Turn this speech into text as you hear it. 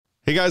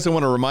Hey guys, I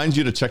want to remind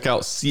you to check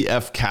out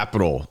CF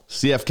Capital.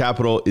 CF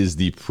Capital is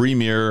the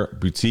premier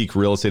boutique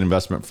real estate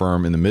investment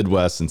firm in the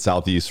Midwest and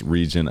Southeast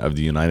region of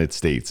the United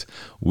States.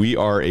 We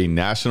are a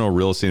national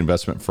real estate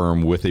investment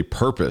firm with a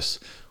purpose.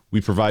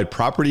 We provide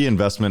property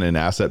investment and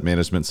asset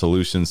management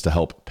solutions to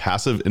help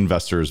passive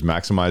investors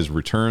maximize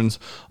returns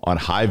on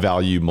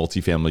high-value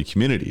multifamily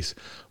communities.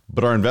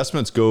 But our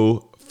investments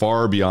go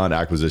far beyond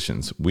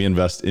acquisitions. We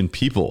invest in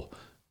people.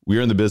 We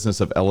are in the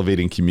business of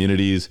elevating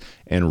communities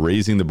and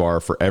raising the bar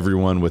for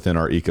everyone within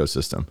our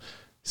ecosystem.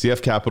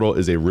 CF Capital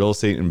is a real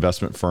estate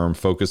investment firm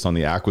focused on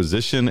the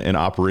acquisition and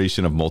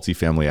operation of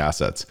multifamily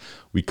assets.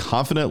 We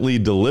confidently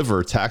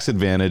deliver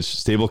tax-advantaged,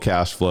 stable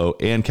cash flow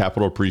and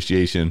capital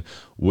appreciation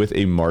with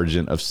a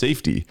margin of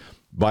safety.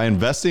 By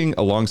investing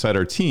alongside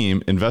our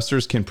team,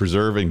 investors can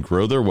preserve and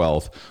grow their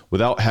wealth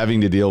without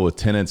having to deal with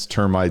tenants,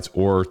 termites,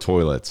 or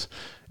toilets.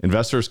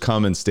 Investors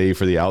come and stay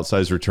for the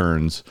outsized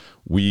returns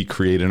we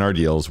create in our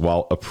deals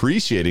while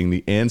appreciating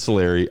the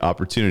ancillary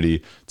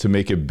opportunity to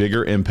make a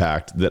bigger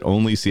impact that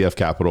only CF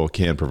Capital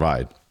can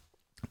provide.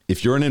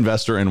 If you're an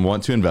investor and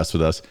want to invest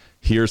with us,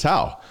 here's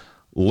how.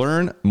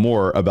 Learn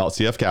more about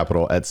CF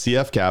Capital at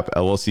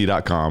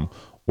cfcapllc.com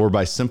or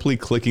by simply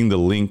clicking the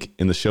link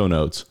in the show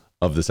notes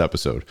of this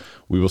episode.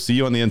 We will see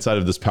you on the inside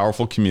of this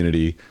powerful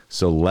community,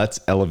 so let's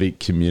elevate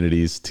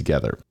communities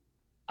together.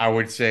 I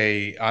would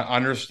say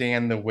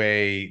understand the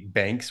way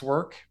banks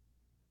work.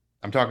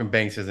 I'm talking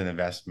banks as an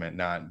investment,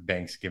 not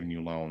banks giving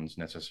you loans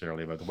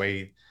necessarily, but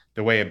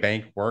the way a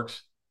bank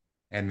works,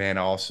 and then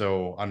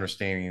also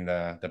understanding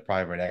the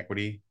private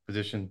equity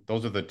position.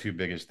 Those are the two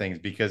biggest things,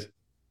 because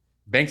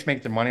banks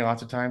make their money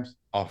lots of times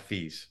off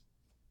fees.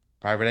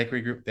 Private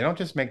equity group, they don't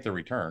just make the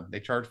return; they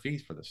charge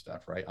fees for this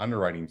stuff, right?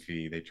 Underwriting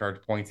fee, they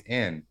charge points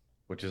in,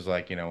 which is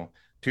like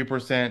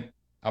 2%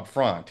 up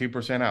front,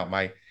 2% out.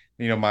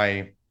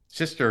 My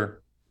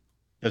sister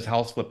does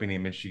house flipping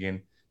in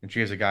Michigan, and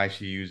she has a guy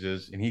she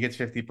uses, and he gets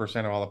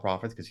 50% of all the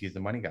profits because he's the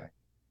money guy.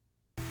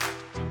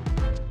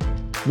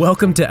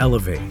 Welcome to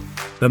Elevate,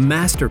 the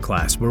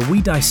masterclass where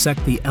we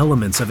dissect the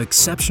elements of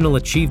exceptional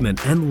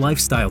achievement and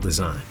lifestyle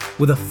design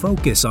with a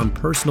focus on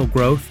personal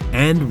growth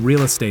and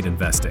real estate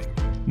investing.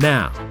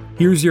 Now,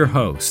 here's your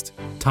host,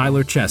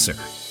 Tyler Chesser.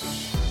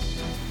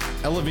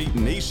 Elevate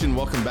Nation,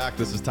 welcome back.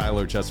 This is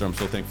Tyler Chesser. I'm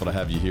so thankful to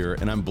have you here,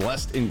 and I'm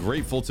blessed and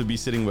grateful to be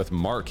sitting with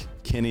Mark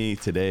Kenney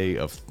today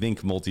of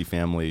Think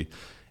Multifamily.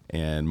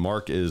 And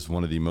Mark is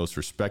one of the most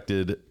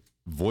respected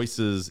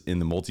voices in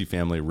the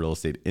multifamily real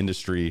estate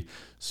industry.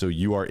 So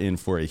you are in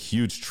for a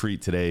huge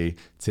treat today.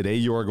 Today,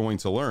 you are going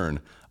to learn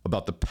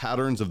about the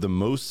patterns of the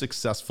most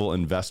successful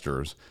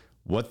investors,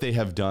 what they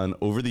have done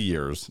over the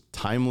years,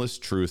 timeless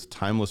truth,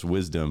 timeless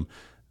wisdom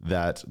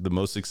that the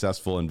most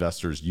successful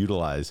investors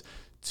utilize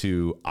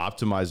to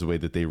optimize the way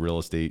that they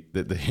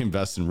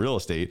invest in real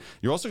estate.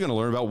 You're also going to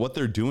learn about what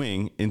they're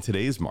doing in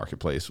today's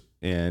marketplace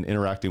and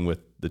interacting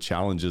with the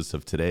challenges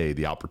of today,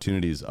 the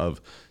opportunities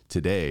of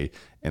today,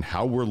 and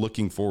how we're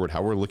looking forward,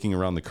 how we're looking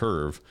around the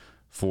curve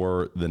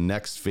for the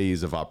next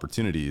phase of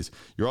opportunities.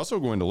 You're also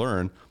going to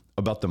learn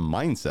about the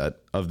mindset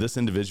of this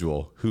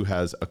individual who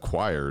has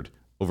acquired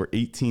over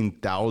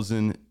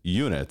 18,000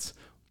 units,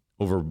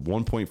 over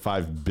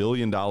 $1.5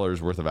 billion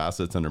worth of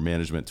assets under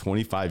management,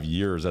 25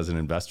 years as an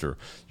investor.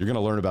 You're going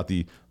to learn about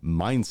the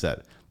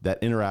mindset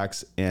that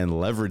interacts and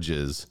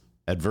leverages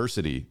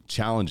adversity,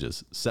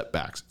 challenges,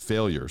 setbacks,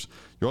 failures.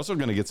 You're also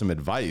going to get some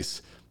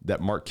advice that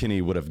Mark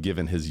Kenney would have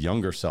given his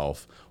younger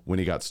self when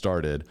he got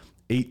started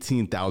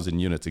 18,000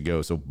 units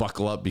ago. So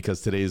buckle up, because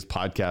today's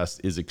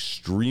podcast is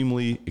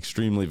extremely,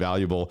 extremely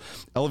valuable.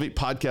 Elevate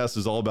Podcast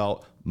is all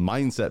about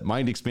mindset,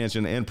 mind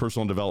expansion, and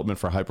personal development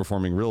for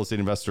high-performing real estate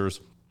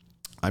investors.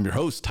 I'm your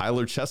host,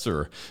 Tyler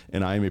Chesser,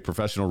 and I am a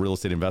professional real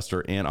estate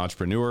investor and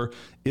entrepreneur.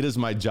 It is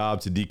my job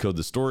to decode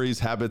the stories,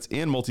 habits,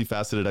 and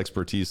multifaceted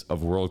expertise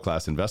of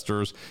world-class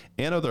investors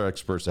and other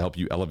experts to help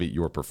you elevate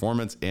your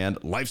performance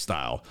and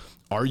lifestyle.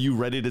 Are you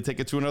ready to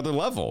take it to another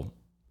level?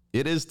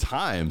 It is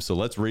time, so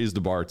let's raise the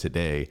bar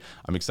today.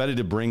 I'm excited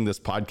to bring this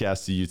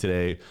podcast to you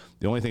today.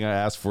 The only thing I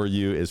ask for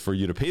you is for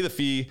you to pay the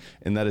fee,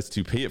 and that is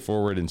to pay it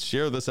forward and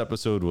share this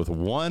episode with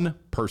one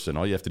person.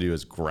 All you have to do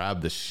is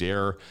grab the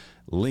share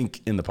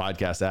link in the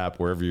podcast app,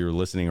 wherever you're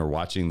listening or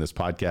watching this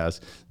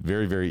podcast.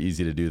 Very, very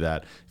easy to do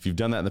that. If you've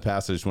done that in the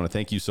past, I just want to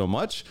thank you so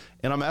much.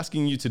 And I'm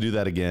asking you to do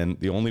that again.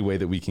 The only way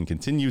that we can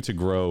continue to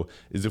grow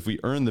is if we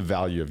earn the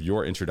value of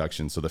your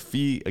introduction. So the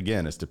fee,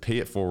 again, is to pay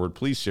it forward.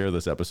 Please share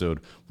this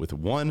episode with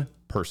one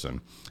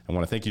person. I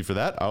want to thank you for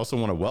that. I also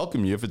want to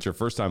welcome you. If it's your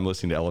first time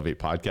listening to Elevate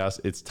Podcast,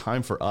 it's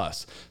time for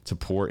us to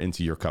pour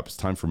into your cup. It's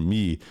time for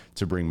me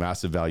to bring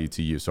massive value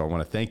to you. So I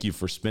want to thank you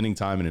for spending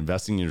time and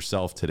investing in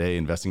yourself today,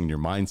 investing in your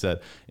mindset,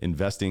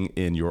 investing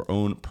in your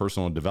own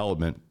personal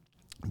development,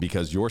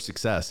 because your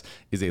success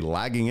is a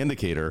lagging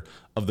indicator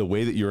of the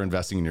way that you're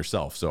investing in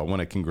yourself. So I want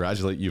to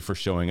congratulate you for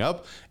showing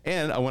up,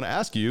 and I want to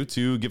ask you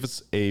to give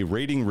us a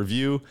rating,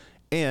 review,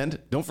 and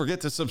don't forget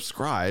to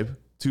subscribe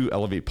to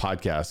Elevate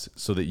Podcasts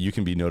so that you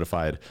can be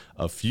notified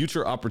of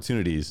future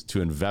opportunities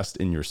to invest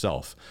in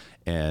yourself.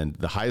 And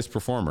the highest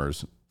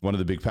performers one of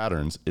the big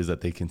patterns is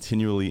that they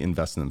continually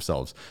invest in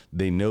themselves.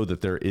 They know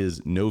that there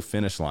is no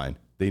finish line.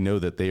 They know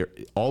that there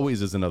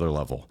always is another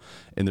level,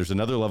 and there's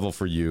another level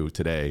for you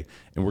today,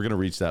 and we're going to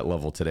reach that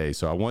level today.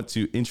 So I want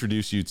to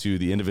introduce you to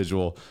the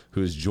individual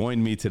who has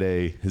joined me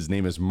today. His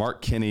name is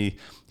Mark Kenney.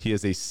 He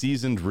is a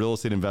seasoned real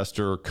estate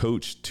investor,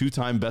 coach,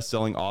 two-time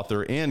best-selling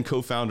author, and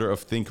co-founder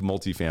of Think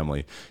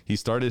Multifamily. He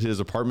started his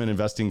apartment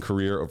investing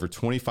career over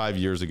 25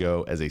 years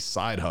ago as a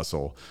side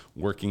hustle,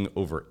 working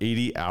over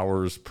 80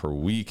 hours per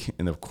week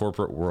in the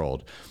corporate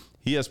world.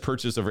 He has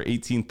purchased over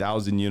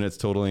 18,000 units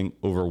totaling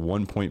over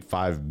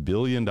 $1.5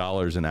 billion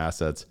in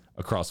assets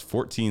across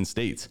 14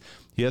 states.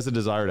 He has a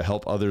desire to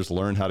help others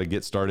learn how to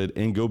get started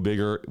and go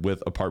bigger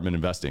with apartment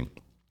investing.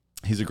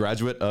 He's a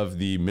graduate of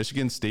the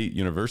Michigan State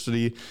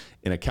University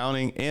in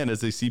accounting and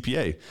as a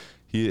CPA.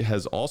 He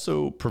has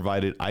also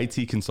provided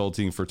IT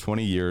consulting for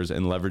 20 years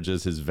and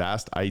leverages his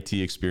vast IT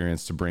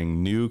experience to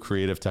bring new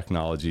creative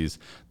technologies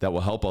that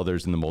will help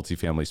others in the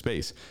multifamily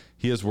space.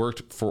 He has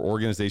worked for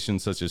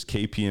organizations such as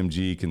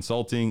KPMG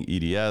Consulting,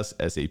 EDS,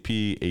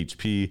 SAP,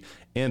 HP,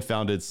 and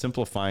founded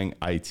Simplifying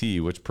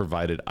IT, which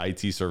provided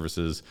IT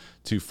services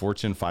to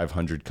Fortune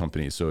 500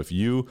 companies. So if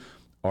you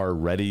are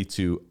ready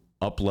to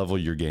up-level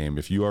your game,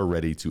 if you are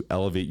ready to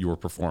elevate your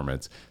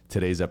performance,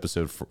 today's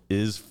episode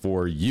is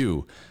for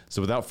you.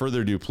 So without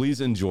further ado, please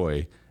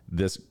enjoy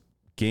this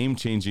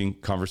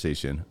game-changing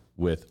conversation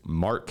with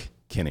Mark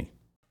Kenney.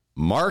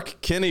 Mark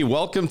Kenney,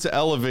 welcome to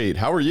Elevate.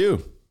 How are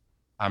you?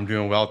 I'm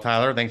doing well,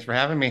 Tyler. Thanks for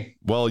having me.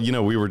 Well,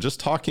 we were just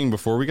talking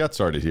before we got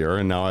started here,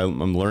 and now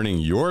I'm learning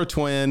you're a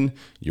twin,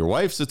 your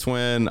wife's a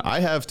twin,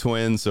 I have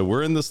twins, so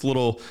we're in this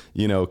little,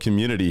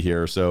 community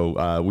here.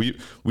 So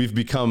we've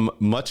become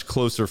much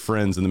closer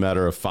friends in the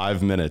matter of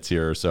 5 minutes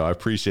here, so I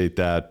appreciate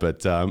that.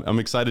 But I'm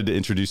excited to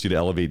introduce you to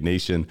Elevate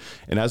Nation.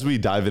 And as we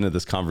dive into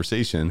this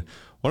conversation,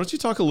 why don't you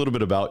talk a little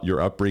bit about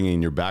your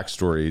upbringing, your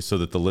backstory, so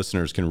that the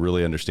listeners can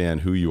really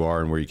understand who you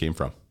are and where you came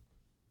from?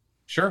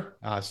 Sure.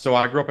 So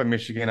I grew up in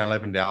Michigan. I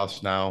live in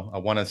Dallas now.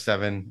 One of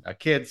 7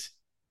 kids.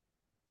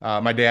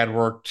 My dad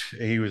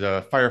he was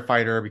a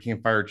firefighter,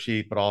 became fire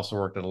chief, but also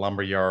worked at a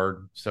lumber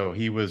yard. So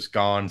he was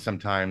gone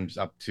sometimes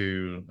up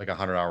to like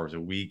 100 hours a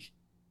week,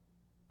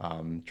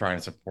 trying to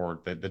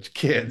support the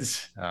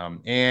kids.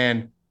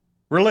 And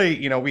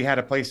really, we had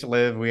a place to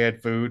live. We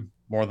had food,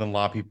 more than a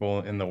lot of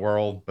people in the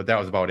world, but that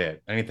was about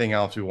it. Anything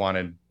else we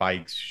wanted,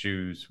 bikes,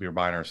 shoes, we were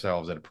buying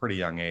ourselves at a pretty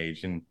young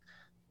age. And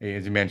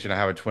as you mentioned, I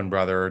have a twin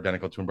brother,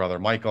 identical twin brother,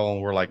 Michael.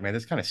 And we're like, man,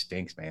 this kind of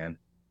stinks, man.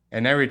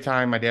 And every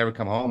time my dad would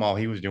come home, all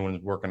he was doing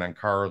was working on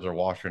cars or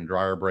washer and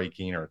dryer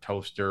breaking or a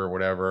toaster or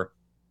whatever.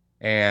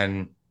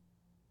 And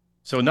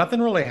so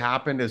nothing really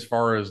happened as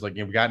far as we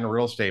got into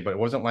real estate, but it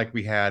wasn't like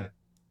we had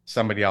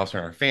somebody else in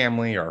our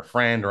family or a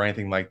friend or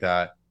anything like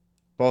that.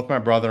 Both my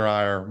brother and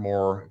I are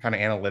more kind of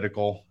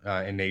analytical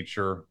in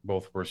nature.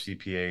 Both were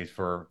CPAs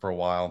for a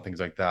while and things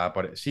like that.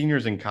 But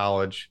seniors in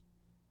college,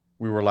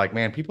 we were like,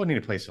 man, people need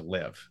a place to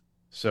live.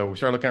 So we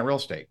started looking at real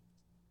estate.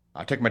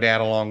 I took my dad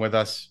along with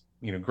us,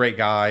 great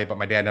guy, but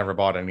my dad never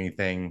bought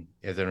anything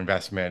as an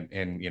investment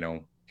in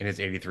his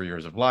 83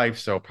 years of life.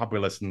 So probably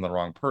listened to the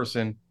wrong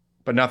person,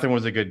 but nothing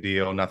was a good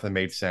deal. Nothing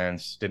made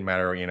sense. Didn't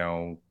matter,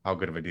 how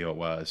good of a deal it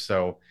was.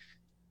 So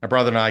my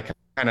brother and I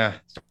kind of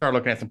started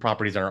looking at some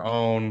properties on our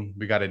own.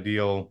 We got a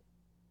deal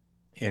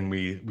and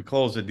we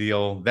closed the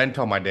deal, then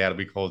told my dad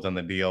we closed on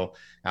the deal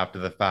after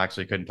the fact,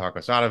 so he couldn't talk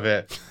us out of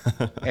it.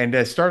 And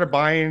started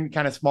buying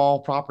kind of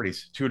small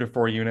properties, 2 to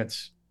 4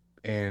 units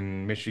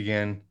in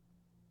Michigan.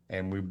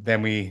 And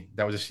that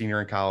was a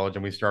senior in college,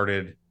 and we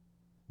started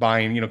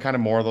buying, kind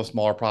of more of those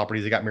smaller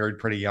properties. I got married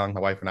pretty young.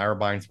 My wife and I were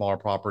buying smaller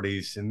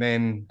properties. And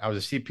then I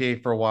was a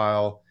CPA for a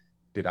while,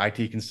 did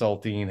IT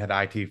consulting, had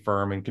an IT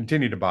firm, and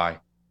continued to buy,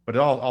 but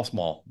all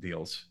small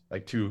deals,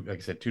 like I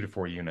said, 2 to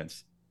 4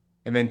 units.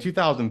 And then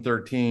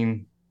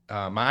 2013,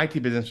 my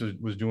IT business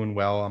was doing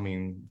well. I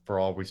mean, for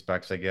all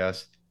respects, I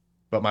guess,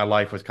 but my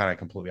life was kind of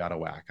completely out of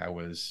whack.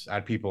 I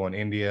had people in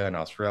India and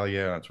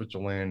Australia and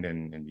Switzerland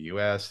and in the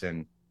US,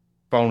 and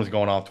phone was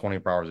going off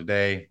 24 hours a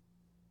day.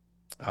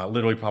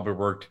 Literally probably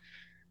worked,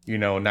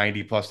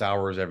 90 plus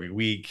hours every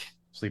week,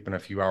 sleeping a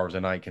few hours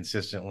a night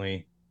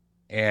consistently.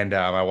 And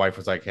my wife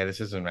was like, hey,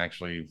 this isn't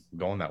actually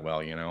going that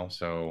well,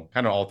 so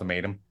kind of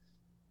ultimatum.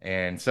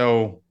 And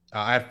so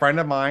a friend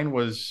of mine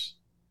was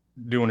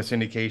doing a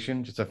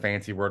syndication, just a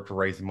fancy word for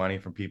raising money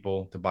from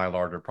people to buy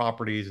larger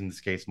properties, in this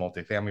case,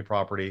 multifamily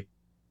property.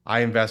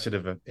 I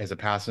invested as a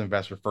passive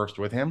investor first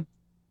with him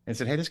and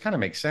said, hey, this kind of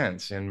makes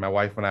sense. And my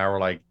wife and I were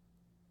like,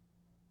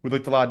 we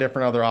looked at a lot of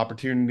different other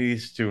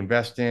opportunities to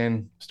invest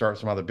in, start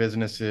some other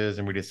businesses,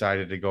 and we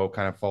decided to go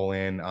kind of full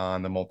in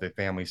on the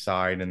multifamily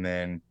side. And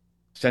then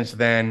since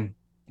then,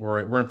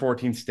 we're in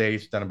 14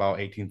 states, done about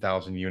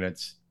 18,000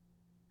 units,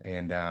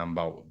 and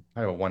about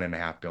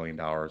 $1.5 billion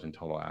in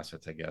total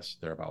assets, I guess,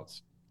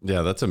 thereabouts.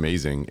 Yeah, that's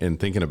amazing. And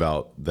thinking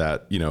about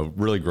that,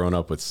 really growing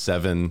up with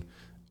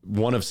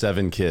one of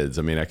 7 kids.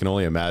 I mean, I can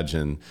only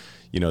imagine,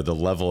 the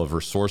level of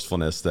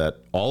resourcefulness that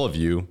all of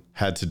you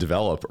had to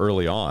develop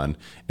early on.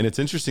 And it's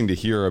interesting to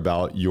hear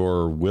about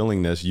your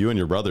willingness, you and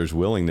your brother's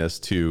willingness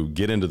to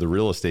get into the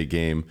real estate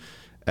game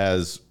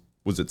as,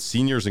 was it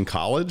seniors in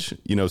college,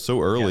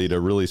 so early to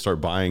really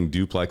start buying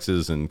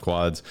duplexes and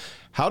quads.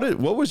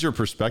 What was your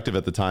perspective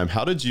at the time?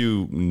 How did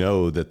you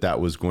know that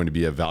was going to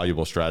be a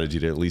valuable strategy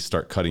to at least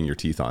start cutting your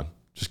teeth on?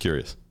 Just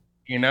curious.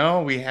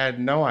 We had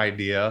no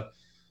idea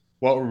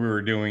what we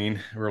were doing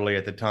really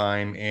at the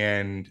time.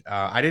 And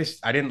I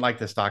didn't like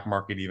the stock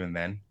market even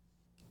then.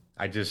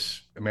 I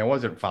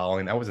wasn't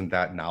following, I wasn't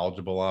that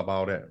knowledgeable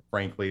about it,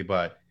 frankly.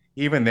 But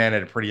even then,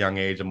 at a pretty young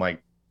age, I'm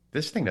like,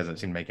 this thing doesn't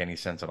seem to make any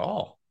sense at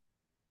all,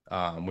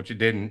 which it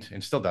didn't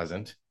and still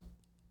doesn't.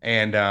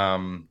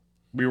 And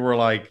we were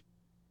like,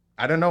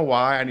 I don't know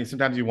why. I mean,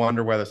 sometimes you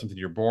wonder whether it's something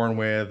you're born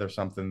with or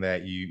something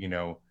that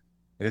in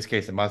this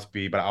case, it must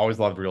be. But I always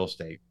loved real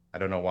estate. I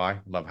don't know why. I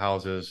love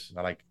houses.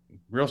 I like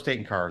real estate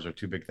and cars are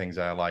two big things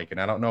that I like. And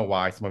I don't know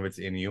why. Some of it's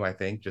in you, I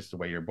think, just the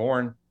way you're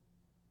born.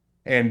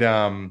 And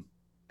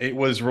it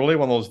was really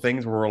one of those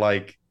things where we're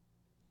like,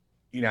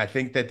 I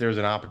think that there's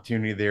an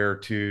opportunity there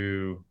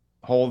to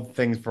hold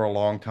things for a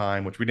long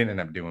time, which we didn't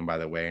end up doing, by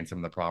the way, in some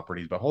of the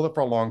properties, but hold it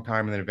for a long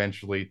time. And then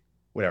eventually,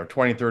 whatever,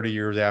 20, 30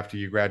 years after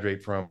you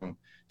graduate from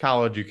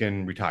college, you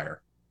can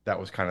retire. That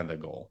was kind of the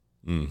goal.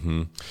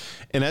 Mm-hmm.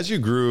 And as you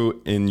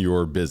grew in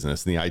your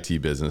business, in the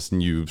IT business,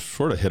 and you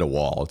sort of hit a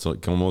wall, it's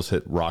like almost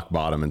hit rock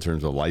bottom in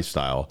terms of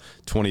lifestyle,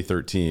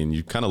 2013,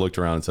 you kind of looked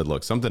around and said,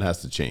 look, something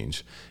has to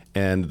change.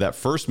 And that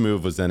first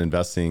move was then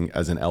investing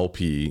as an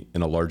LP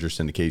in a larger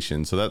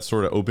syndication. So that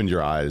sort of opened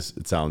your eyes,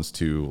 it sounds,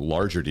 to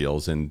larger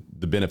deals and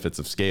the benefits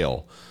of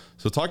scale.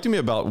 So talk to me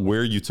about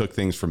where you took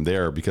things from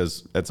there,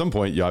 because at some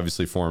point you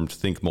obviously formed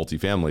Think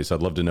Multifamily. So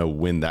I'd love to know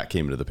when that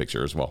came into the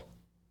picture as well.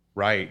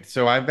 Right.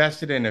 So I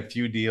invested in a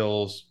few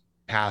deals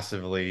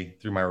passively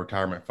through my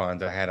retirement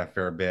funds. I had a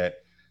fair bit.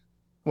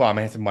 Well, I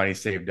had some money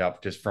saved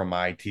up just from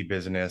my IT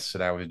business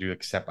that I would do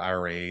accept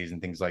IRAs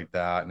and things like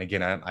that. And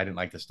again, I didn't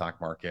like the stock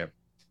market.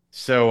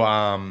 So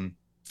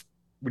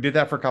we did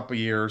that for a couple of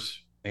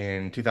years.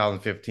 In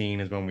 2015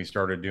 is when we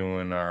started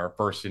doing our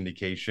first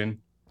syndication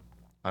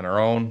on our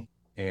own.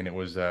 And it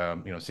was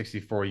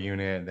 64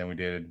 unit. Then we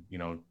did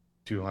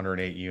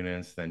 208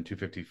 units, then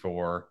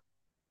 254.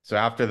 So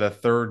after the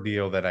third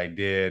deal that I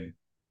did,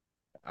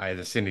 as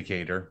a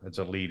syndicator, it's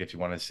a lead, if you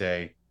want to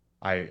say,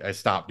 I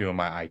stopped doing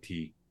my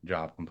IT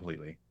job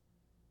completely.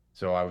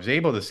 So I was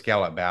able to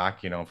scale it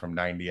back, from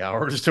 90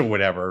 hours to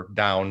whatever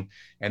down.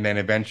 And then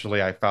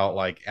eventually I felt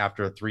like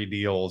after 3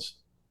 deals,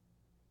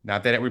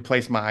 not that it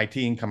replaced my IT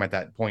income at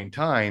that point in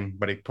time,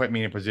 but it put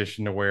me in a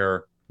position to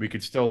where we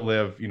could still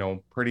live,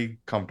 pretty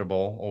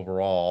comfortable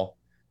overall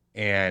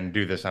and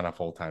do this on a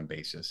full-time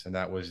basis. And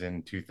that was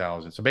in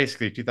 2000. So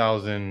basically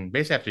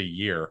basically after a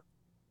year, it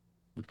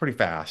was pretty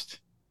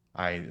fast.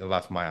 I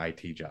left my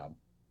IT job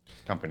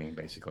company,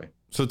 basically.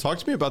 So talk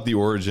to me about the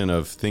origin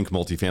of Think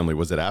Multifamily.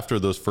 Was it after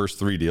those first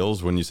 3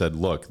 deals when you said,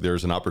 look,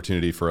 there's an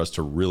opportunity for us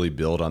to really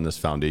build on this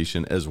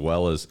foundation as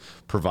well as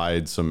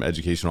provide some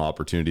educational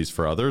opportunities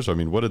for others? I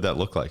mean, what did that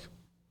look like?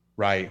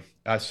 Right.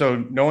 So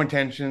no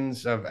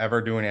intentions of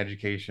ever doing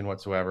education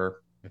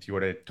whatsoever. If you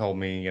would have told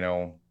me,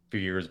 a few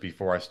years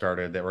before I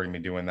started that we're going to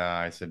be doing that,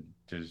 I said,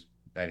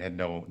 I had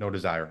no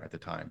desire at the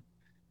time.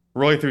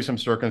 Really through some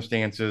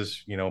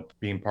circumstances,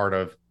 being part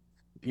of,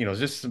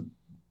 just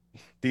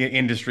the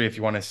industry, if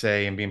you want to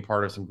say, and being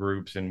part of some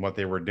groups and what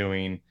they were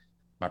doing.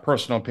 My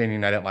personal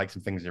opinion, I didn't like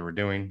some things they were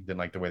doing, didn't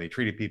like the way they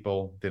treated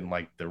people, didn't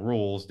like the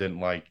rules,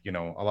 didn't like, a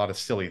lot of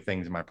silly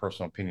things in my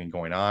personal opinion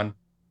going on.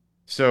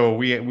 So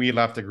we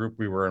left the group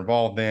we were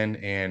involved in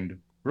and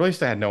really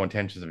still had no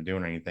intentions of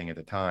doing anything at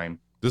the time.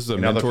 This is a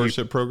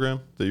mentorship program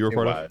that you were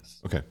part of?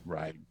 Okay.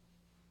 Right.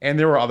 And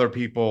there were other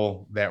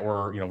people that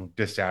were,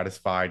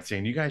 dissatisfied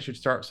saying, you guys should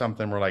start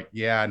something. We're like,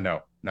 yeah,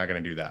 no, not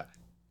going to do that.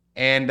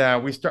 And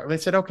they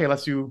said, okay,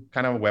 let's do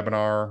kind of a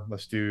webinar.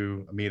 Let's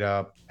do a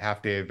meetup,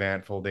 half-day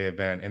event, full-day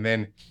event. And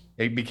then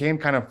it became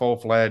kind of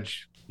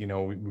full-fledged. We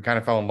kind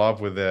of fell in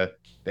love with the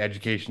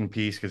education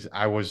piece because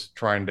I was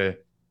trying to,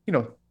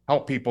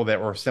 help people that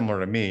were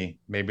similar to me.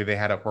 Maybe they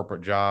had a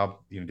corporate job,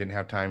 didn't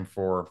have time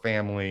for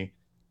family,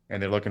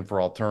 and they're looking for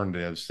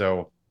alternatives.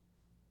 So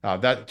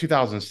that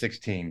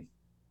 2016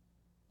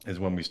 is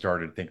when we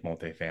started Think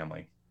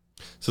Multifamily.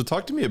 So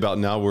talk to me about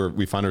now where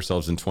we find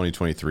ourselves in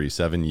 2023,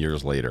 7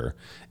 years later.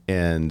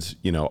 And,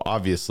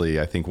 obviously,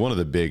 I think one of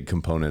the big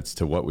components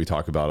to what we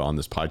talk about on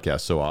this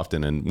podcast so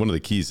often, and one of the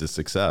keys to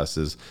success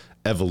is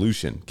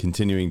evolution,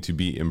 continuing to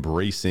be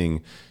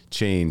embracing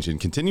change and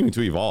continuing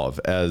to evolve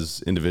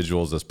as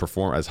individuals,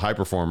 as high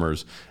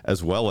performers,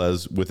 as well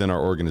as within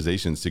our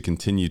organizations to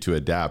continue to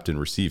adapt and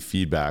receive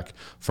feedback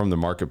from the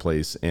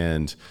marketplace.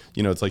 And,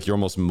 it's like you're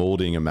almost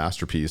molding a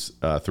masterpiece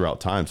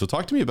throughout time. So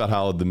talk to me about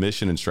how the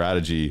mission and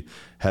strategy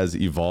has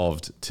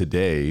evolved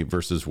today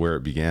versus where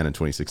it began in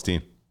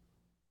 2016.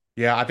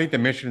 Yeah, I think the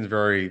mission is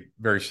very,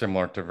 very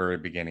similar to the very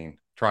beginning,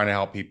 trying to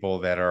help people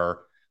that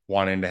are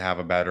wanting to have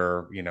a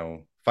better,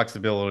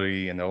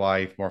 flexibility in their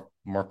life,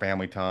 more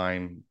family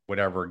time,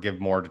 whatever, give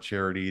more to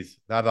charities.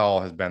 That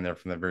all has been there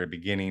from the very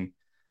beginning.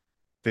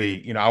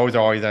 I was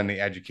always on the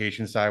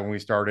education side when we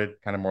started,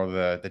 kind of more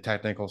the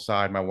technical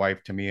side. My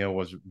wife Tamia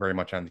was very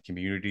much on the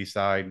community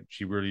side.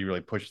 She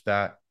really pushed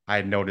that. I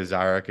had no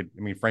desire.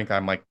 Frankly,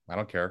 I'm like, I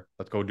don't care.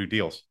 Let's go do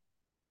deals.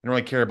 I don't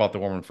really care about the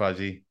warm and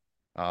fuzzy,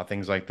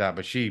 things like that.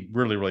 But she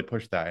really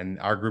pushed that. And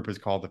our group is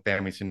called the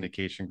Family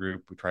Syndication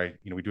Group.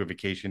 We do a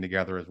vacation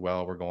together as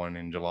well. We're going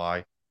in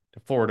July to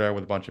Florida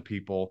with a bunch of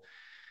people.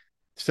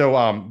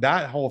 So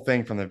that whole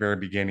thing from the very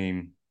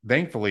beginning,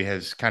 thankfully,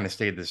 has kind of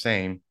stayed the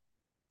same.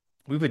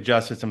 We've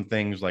adjusted some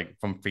things like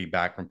from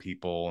feedback from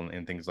people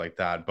and things like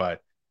that,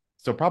 but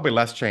so probably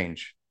less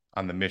change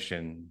on the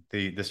mission.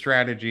 The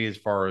strategy as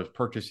far as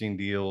purchasing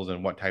deals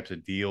and what types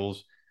of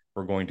deals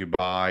we're going to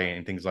buy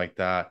and things like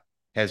that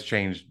has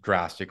changed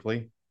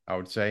drastically, I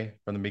would say,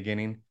 from the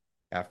beginning.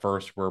 At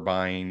first, we're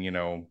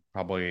buying,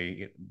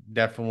 probably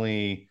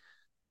definitely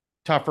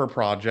tougher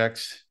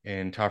projects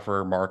in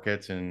tougher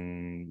markets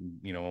and,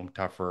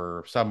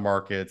 tougher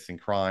submarkets and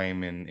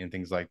crime and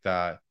things like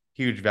that.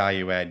 Huge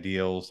value add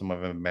deals. Some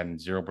of them have been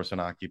 0%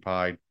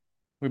 occupied.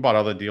 We bought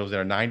other deals that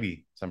are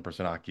 90%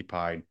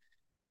 occupied.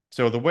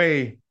 So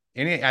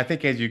I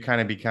think as you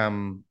kind of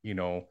become,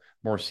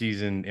 more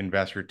seasoned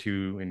investor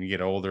too, and you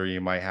get older, you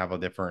might have a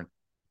different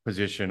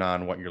position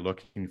on what you're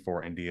looking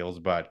for in deals.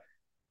 But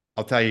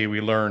I'll tell you,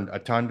 we learned a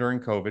ton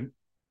during COVID.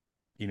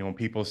 When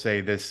people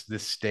say this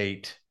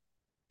state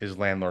is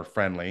landlord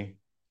friendly,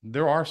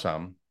 there are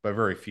some, but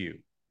very few.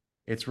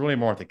 It's really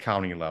more at the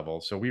county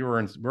level. So we're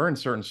in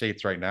certain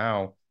states right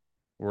now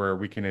where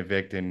we can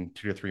evict in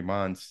 2 to 3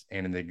 months,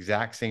 and in the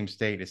exact same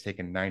state, it's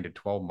taken 9 to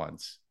 12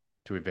 months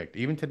to evict,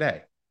 even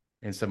today,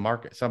 in some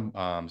of the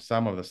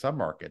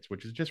submarkets,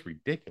 which is just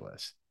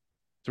ridiculous.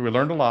 So we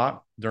learned a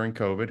lot during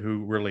COVID,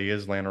 who really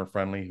is landlord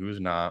friendly, who's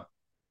not.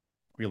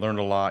 We learned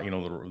a lot,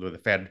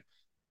 the Fed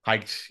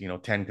hikes,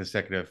 10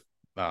 consecutive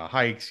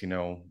hikes, I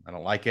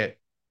don't like it,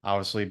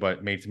 obviously,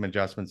 but made some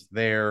adjustments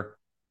there,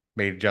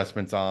 made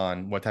adjustments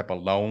on what type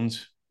of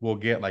loans we'll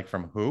get, like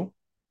from who.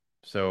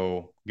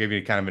 So give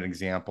you kind of an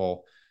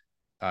example.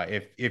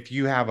 If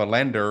you have a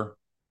lender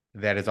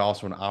that is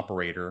also an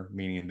operator,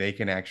 meaning they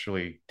can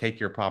actually take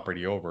your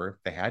property over if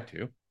they had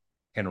to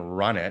and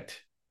run it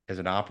as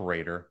an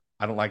operator,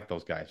 I don't like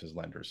those guys as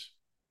lenders.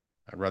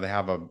 I'd rather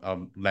have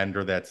a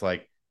lender that's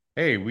like,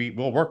 hey,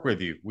 we'll work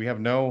with you. We have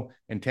no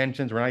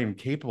intentions. We're not even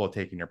capable of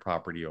taking your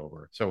property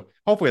over. So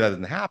hopefully that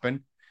doesn't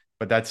happen.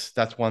 But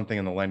that's one thing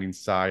on the lending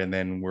side. And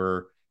then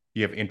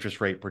you have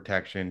interest rate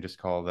protection, just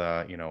called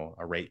a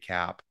rate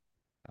cap.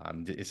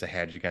 It's a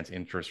hedge against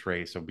interest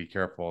rates. So be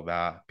careful of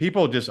that.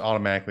 People just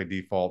automatically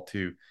default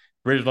to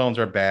bridge loans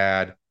are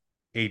bad.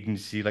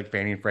 Agency like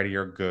Fannie and Freddie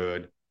are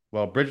good.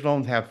 Well, bridge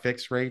loans have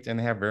fixed rates and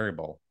they have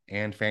variable.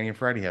 And Fannie and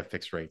Freddie have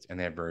fixed rates and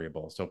they have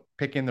variable. So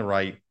picking the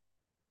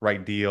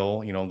right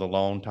deal, the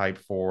loan type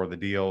for the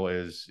deal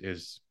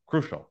is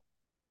crucial.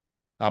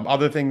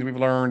 Other things we've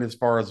learned as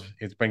far as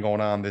it's been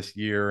going on this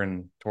year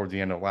and towards the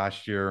end of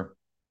last year,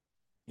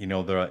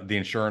 the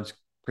insurance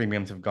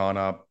premiums have gone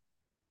up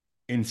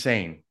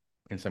insane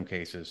in some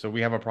cases. So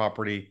we have a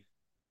property.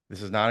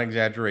 This is not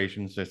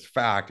exaggeration. It's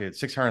fact.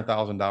 It's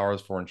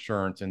 $600,000 for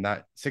insurance, and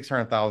that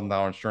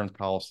 $600,000 insurance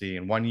policy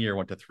in 1 year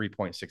went to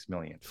 $3.6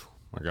 million. Oh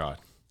my God.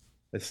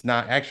 It's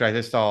not actually. I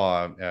just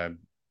saw a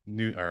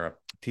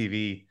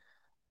TV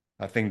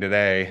thing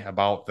today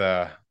about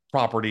the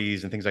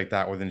properties and things like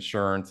that with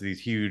insurance. These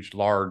huge,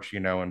 large,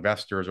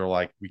 investors are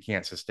like, we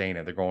can't sustain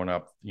it. They're going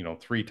up,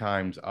 3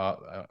 times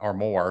or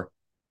more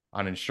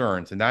on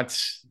insurance. And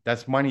that's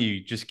money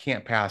you just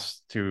can't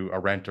pass to a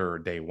renter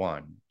day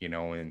one,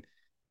 and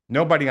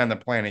nobody on the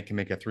planet can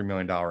make a $3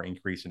 million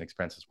increase in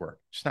expenses work.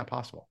 It's just not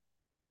possible.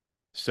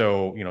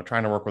 So,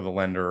 trying to work with a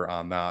lender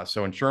on that.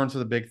 So insurance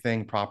is a big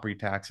thing. Property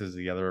taxes,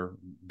 the other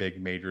big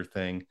major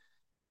thing.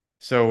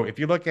 So if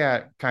you look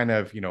at kind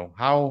of,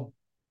 how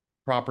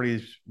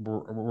properties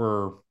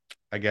were,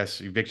 I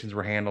guess, evictions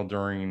were handled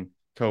during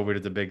COVID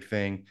is a big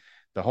thing.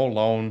 The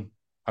whole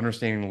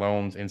understanding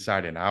loans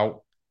inside and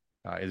out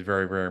is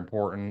very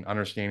important.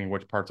 Understanding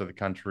which parts of the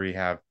country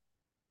have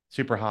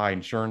super high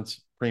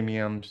insurance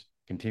premiums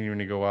continuing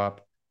to go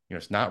up.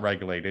 It's not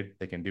regulated.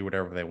 They can do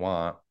whatever they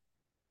want.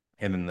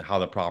 And then how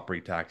the property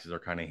taxes are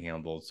kind of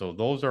handled. So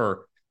those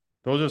are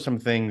some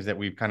things that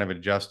we've kind of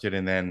adjusted.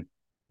 And then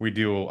we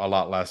do a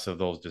lot less of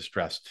those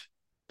distressed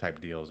type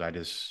deals.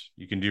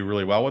 You can do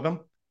really well with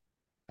them.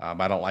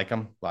 I don't like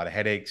them. A lot of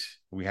headaches.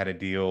 We had a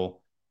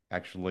deal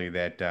actually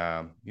that,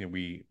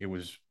 it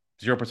was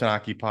 0%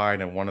 occupied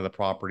and one of the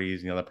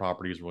properties, and the other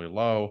property was really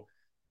low.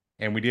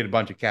 And we did a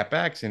bunch of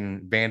CapEx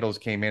and vandals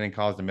came in and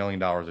caused $1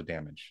 million of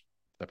damage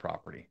to the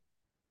property.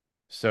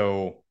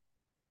 So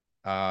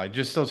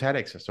just those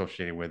headaches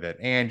associated with it.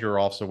 And you're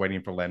also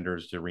waiting for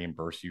lenders to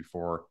reimburse you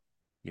for,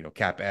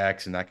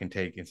 CapEx, and that can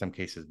take, in some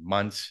cases,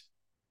 months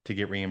to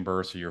get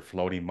reimbursed. So you're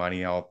floating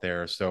money out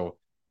there. So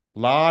a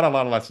lot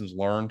of lessons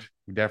learned.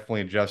 We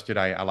definitely adjusted.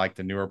 I like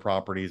the newer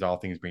properties, all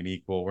things being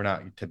equal. We're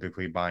not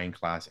typically buying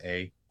Class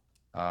A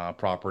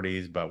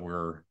properties, but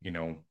we're,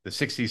 the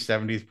 60s,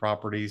 70s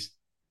properties,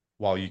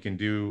 while you can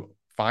do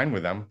fine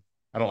with them,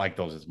 I don't like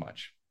those as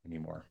much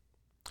anymore.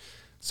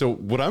 So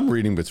what I'm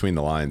reading between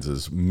the lines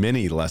is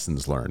many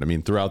lessons learned. I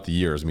mean, throughout the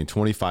years,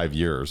 25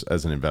 years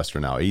as an investor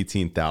now,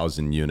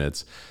 18,000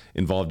 units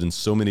involved in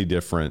so many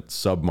different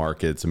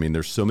submarkets. I mean,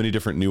 there's so many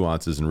different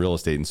nuances in real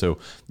estate. And so,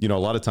 a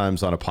lot of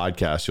times on a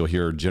podcast, you'll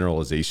hear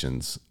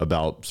generalizations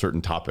about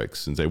certain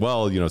topics and say,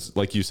 well,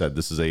 like you said,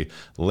 this is a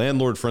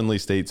landlord friendly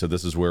state, so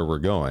this is where we're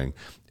going.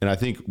 And I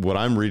think what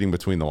I'm reading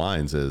between the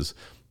lines is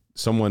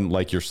someone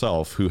like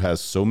yourself who has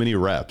so many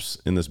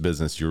reps in this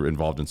business, you're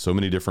involved in so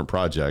many different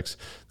projects,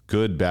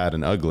 good, bad,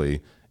 and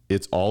ugly.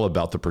 It's all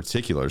about the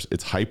particulars.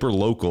 It's hyper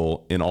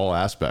local in all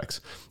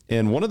aspects.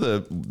 And one of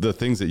the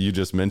things that you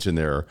just mentioned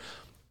there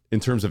in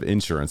terms of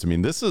insurance,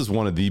 this is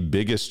one of the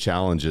biggest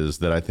challenges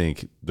that I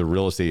think the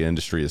real estate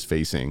industry is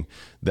facing,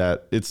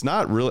 that it's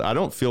not really, I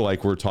don't feel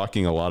like we're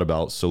talking a lot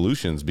about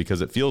solutions,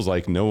 because it feels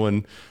like no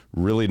one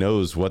really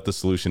knows what the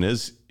solution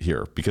is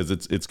here, because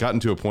it's gotten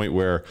to a point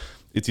where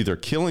it's either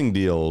killing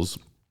deals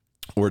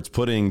or it's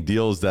putting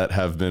deals that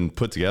have been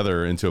put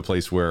together into a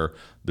place where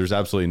there's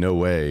absolutely no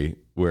way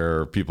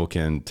where people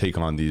can take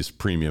on these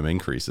premium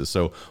increases.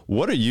 So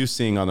what are you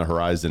seeing on the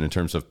horizon in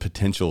terms of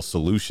potential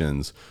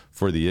solutions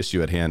for the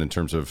issue at hand in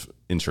terms of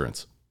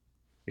insurance?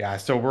 Yeah,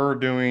 so we're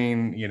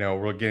doing,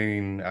 we're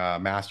getting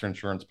master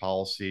insurance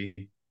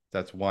policy.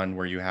 That's one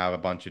where you have a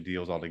bunch of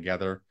deals all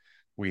together.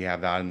 We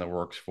have that in the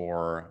works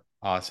for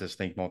us as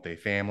Think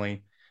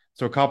Multifamily.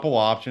 So a couple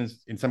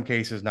options, in some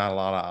cases, not a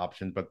lot of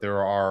options, but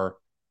there are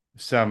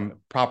some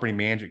property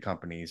management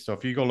companies. So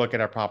if you go look at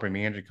our property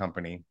management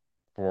company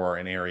for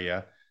an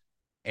area,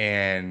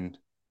 and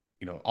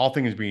all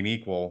things being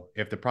equal,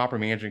 if the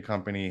property management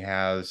company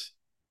has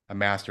a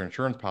master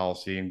insurance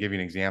policy, and give you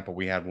an example,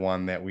 we had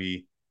one that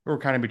we were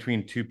kind of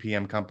between two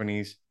PM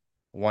companies.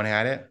 One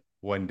had it,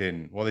 one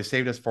didn't. Well, they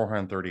saved us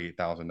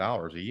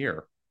 $438,000 a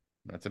year.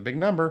 That's a big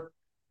number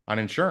on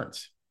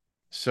insurance.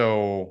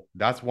 So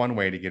that's one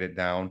way to get it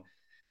down.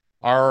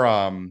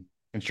 Our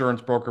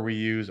insurance broker we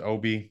use,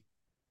 OB,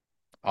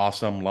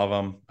 awesome, love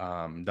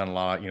them. Done a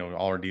lot,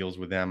 all our deals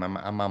with them.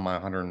 I'm on my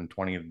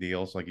 120th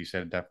deals. Like you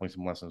said, definitely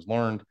some lessons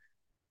learned.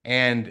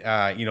 And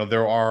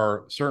there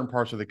are certain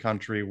parts of the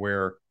country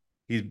where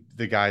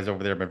the guys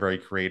over there have been very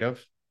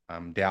creative.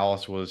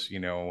 Dallas has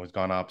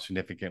gone up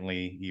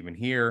significantly even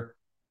here,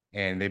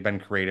 and they've been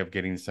creative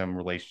getting some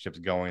relationships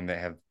going that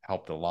have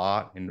helped a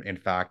lot. And in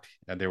fact,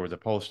 there was a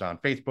post on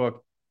Facebook.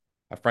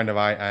 A friend of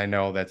I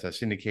know that's a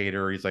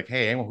syndicator. He's like,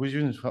 hey, who's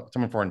using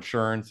someone for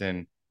insurance?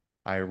 And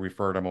I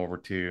referred him over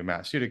to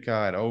Matt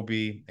Sudica at OB,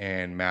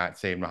 and Matt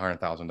saved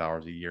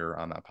 $100,000 a year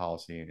on that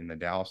policy in the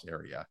Dallas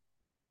area.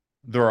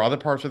 There are other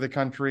parts of the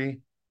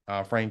country,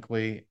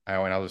 frankly,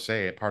 and I'll just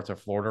say it, parts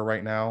of Florida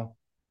right now,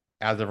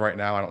 as of right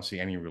now, I don't see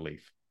any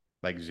relief,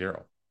 like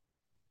zero.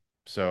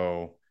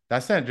 So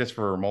that's not just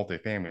for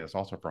multifamily, it's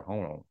also for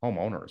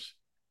homeowners.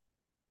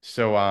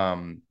 So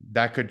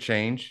that could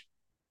change.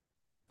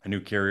 A new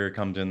carrier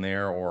comes in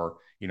there, or,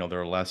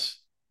 there are less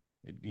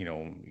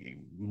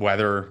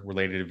weather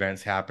related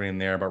events happening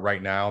there. But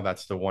right now,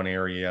 that's the one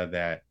area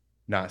that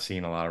not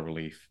seeing a lot of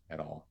relief at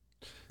all.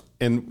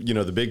 And,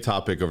 the big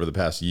topic over the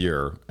past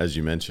year, as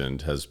you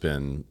mentioned, has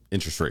been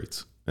interest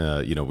rates.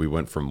 We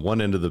went from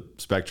one end of the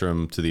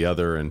spectrum to the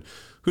other, and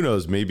who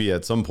knows, maybe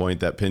at some point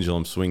that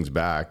pendulum swings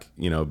back,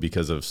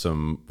 because of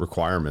some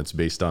requirements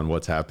based on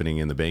what's happening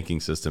in the banking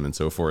system and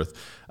so forth,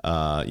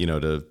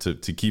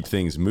 to keep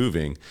things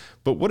moving.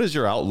 But what is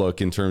your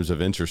outlook in terms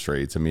of interest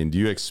rates? Do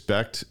you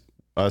expect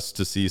us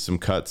to see some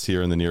cuts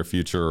here in the near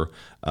future?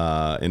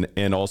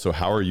 And also,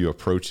 how are you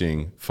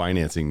approaching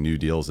financing new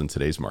deals in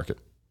today's market?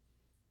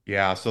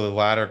 Yeah, so the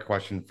latter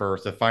question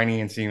first. The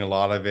financing, a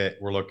lot of it,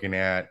 we're looking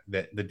at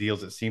that the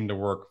deals that seem to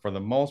work for the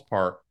most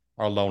part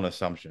are loan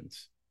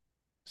assumptions.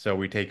 So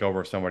we take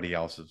over somebody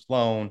else's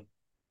loan,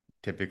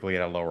 typically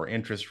at a lower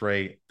interest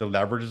rate. The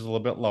leverage is a little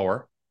bit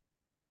lower.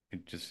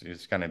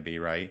 It's going to be,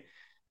 right.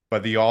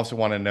 But you also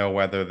want to know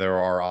whether there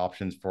are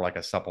options for like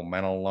a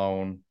supplemental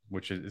loan,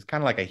 which is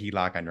kind of like a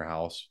HELOC on your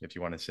house, if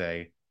you want to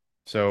say.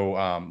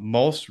 So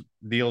most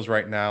deals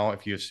right now,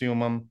 if you assume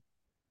them,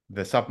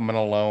 the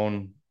supplemental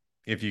loan,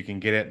 if you can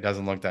get it,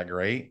 doesn't look that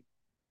great,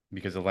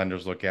 because the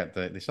lenders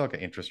they still look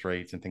at interest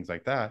rates and things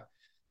like that.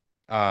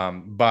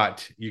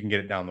 But you can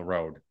get it down the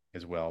road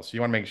as well. So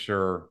you want to make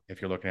sure,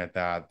 if you're looking at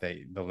that,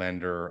 the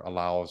lender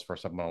allows for a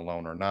supplemental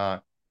loan or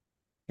not.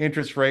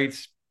 Interest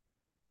rates,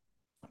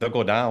 they'll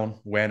go down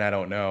when, I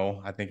don't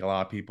know. I think a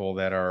lot of people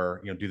that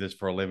are, do this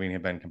for a living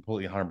have been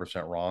completely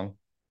 100% wrong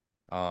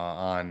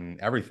on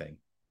everything,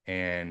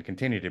 and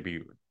continue to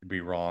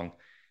be wrong.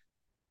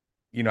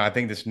 I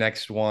think this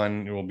next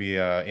one will be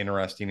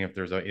interesting.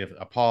 If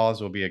a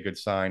pause will be a good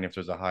sign. If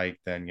there's a hike,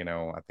 then,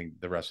 I think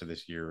the rest of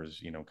this year is,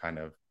 kind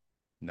of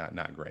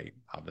not great,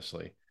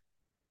 obviously.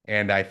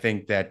 And I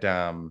think that,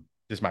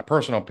 this is my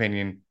personal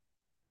opinion,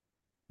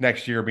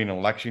 next year being an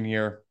election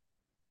year,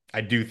 I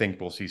do think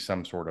we'll see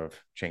some sort of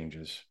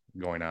changes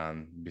going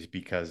on just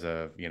because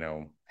of,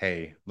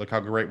 hey, look how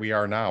great we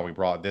are now. We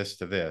brought this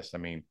to this. I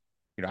mean,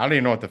 I don't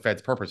even know what the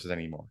Fed's purpose is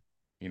anymore.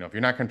 If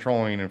you're not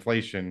controlling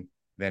inflation,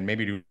 then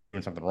maybe you're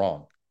doing something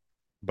wrong.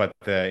 But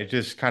it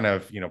just kind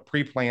of,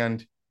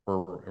 pre-planned.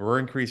 We're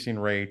increasing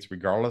rates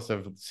regardless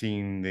of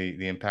seeing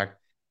the impact.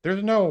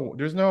 There's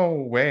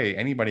no way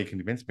anybody can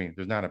convince me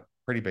there's not a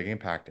pretty big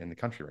impact in the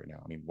country right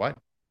now. I mean, what?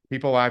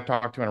 People I've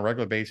talked to on a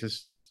regular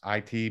basis,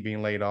 IT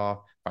being laid off,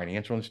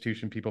 financial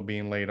institution people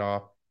being laid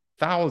off,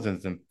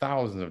 thousands and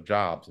thousands of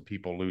jobs of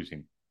people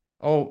losing.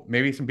 Oh,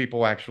 maybe some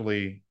people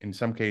actually, in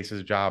some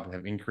cases, jobs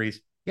have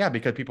increased. Yeah,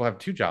 because people have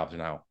two jobs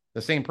now.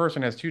 The same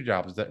person has two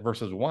jobs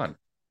versus one.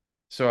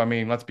 So, I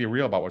mean, let's be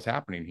real about what's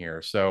happening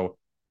here. So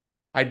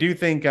I do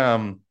think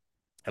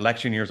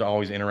election years are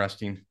always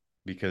interesting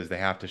because they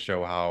have to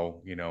show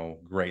how,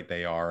 great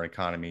they are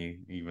economy,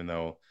 even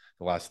though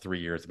the last 3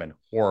 years have been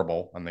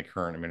horrible on the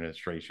current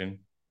administration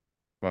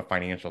from a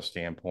financial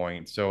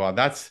standpoint. So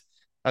that's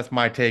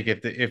my take.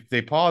 If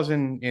they pause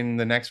in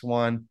the next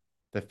one,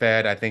 the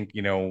Fed, I think,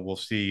 we'll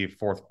see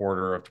fourth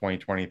quarter of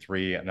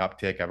 2023 an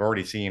uptick. I've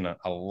already seen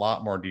a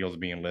lot more deals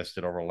being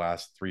listed over the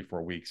last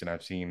 3-4 weeks than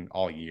I've seen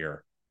all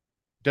year.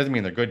 Doesn't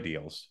mean they're good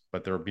deals,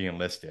 but they're being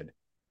listed.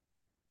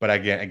 But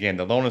again,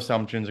 the loan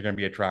assumptions are going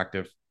to be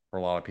attractive for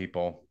a lot of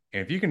people.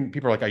 And if you can,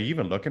 people are like, are you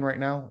even looking right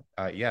now?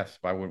 Yes.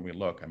 Why wouldn't we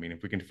look? I mean,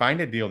 if we can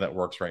find a deal that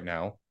works right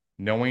now,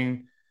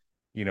 knowing,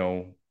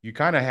 you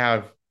kind of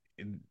have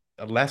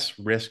a less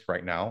risk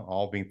right now,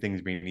 all being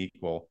things being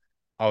equal,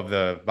 of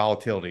the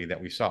volatility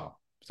that we saw.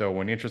 So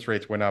when interest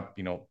rates went up,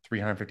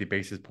 350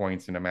 basis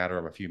points in a matter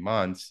of a few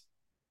months,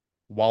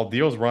 while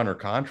deals run or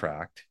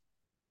contract,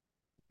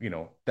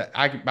 that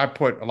I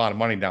put a lot of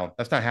money down.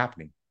 That's not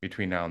happening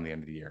between now and the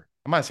end of the year.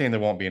 I'm not saying there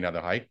won't be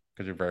another hike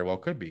because there very well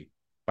could be,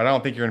 but I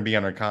don't think you're going to be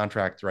under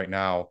contract right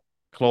now,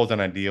 close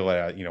on a deal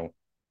at a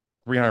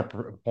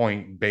 300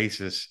 point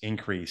basis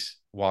increase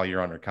while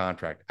you're under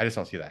contract. I just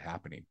don't see that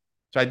happening.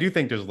 So I do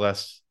think there's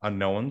less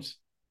unknowns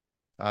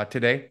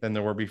today than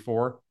there were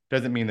before.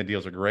 Doesn't mean the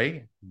deals are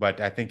great,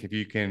 but I think if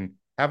you can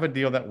have a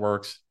deal that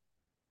works,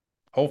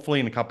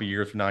 hopefully in a couple of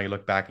years from now, you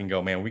look back and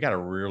go, man, we got a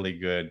really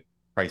good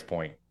price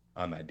point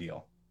on that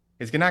deal.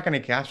 It's not going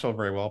to cash flow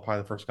very well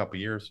probably the first couple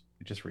of years.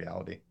 It's just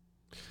reality.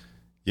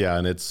 Yeah,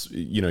 and it's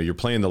you're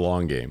playing the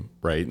long game,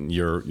 right? And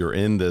you're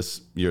in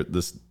this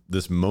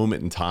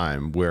moment in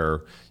time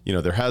where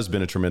there has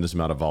been a tremendous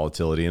amount of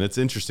volatility, and it's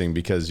interesting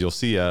because you'll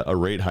see a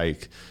rate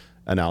hike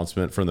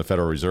announcement from the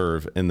Federal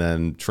Reserve, and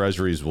then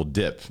Treasuries will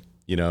dip,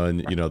 and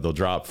they'll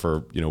drop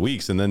for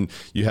weeks, and then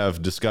you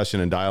have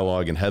discussion and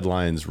dialogue and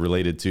headlines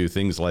related to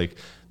things like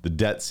the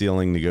debt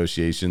ceiling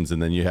negotiations,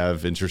 and then you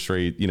have interest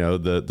rate,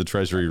 the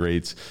Treasury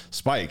rates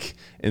spike,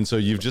 and so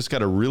you've just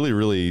got a really,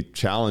 really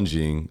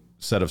challenging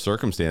set of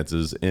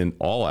circumstances in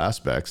all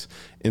aspects.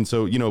 And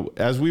so,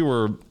 as we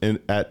were in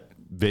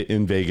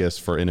Vegas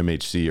for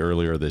NMHC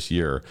earlier this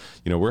year,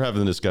 we're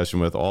having a discussion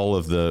with all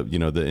of the,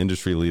 the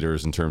industry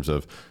leaders in terms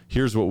of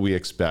here's what we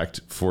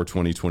expect for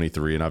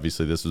 2023. And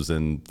obviously this was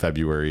in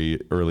February,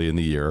 early in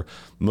the year.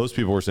 Most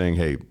people were saying,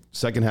 hey,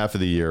 second half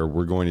of the year,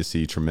 we're going to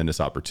see tremendous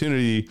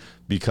opportunity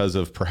because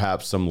of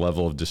perhaps some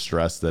level of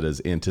distress that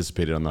is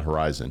anticipated on the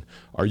horizon.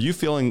 Are you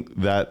feeling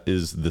that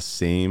is the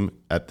same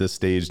at this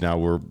stage? Now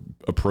we're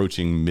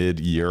approaching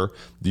mid-year.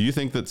 Do you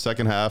think that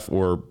second half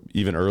or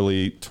even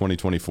early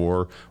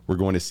 2024, we're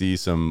going to see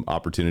some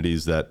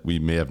opportunities that we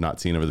may have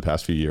not seen over the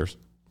past few years?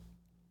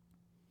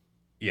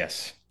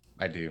 Yes,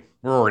 I do.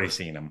 We're already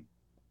seeing them.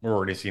 We're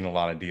already seeing a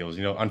lot of deals.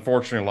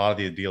 Unfortunately, a lot of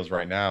these deals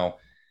right now,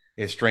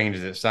 as strange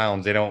as it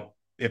sounds,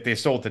 if they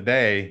sold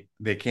today,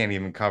 they can't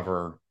even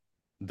cover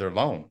their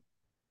loan,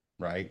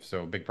 right?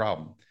 So big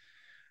problem.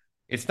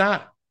 It's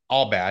not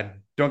all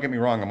bad. Don't get me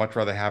wrong. I'd much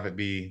rather have it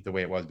be the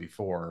way it was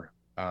before,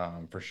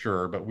 for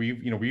sure. But we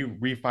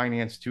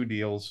refinanced 2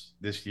 deals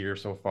this year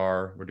so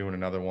far. We're doing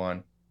another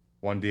one.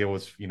 One deal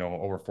was,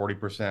 over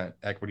 40%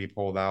 equity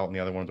pulled out, and the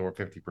other one's over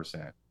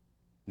 50%.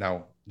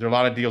 Now, there are a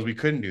lot of deals we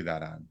couldn't do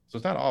that on. So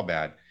it's not all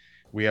bad.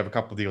 We have a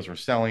couple of deals we're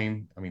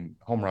selling,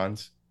 home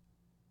runs.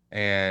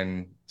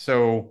 And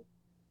so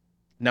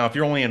now if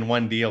you're only in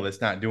one deal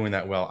that's not doing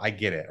that well, I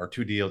get it. Or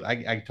 2 deals,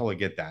 I totally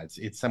get that.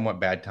 It's somewhat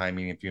bad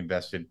timing if you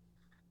invested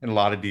in a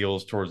lot of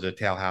deals towards the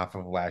tail half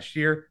of last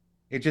year.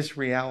 It's just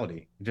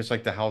reality, just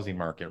like the housing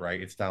market,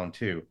 right? It's down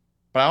too.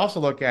 But I also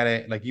look at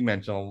it, like you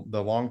mentioned,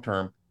 the long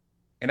term.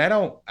 And I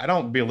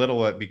don't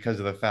belittle it because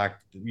of the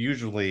fact that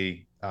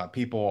usually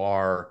people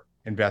are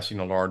investing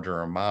a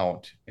larger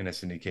amount in a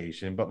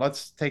syndication. But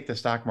let's take the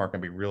stock market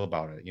and be real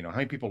about it. How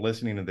many people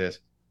listening to this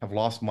have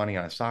lost money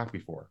on a stock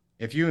before?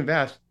 If you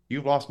invest,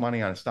 you've lost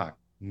money on a stock,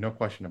 no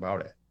question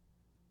about it.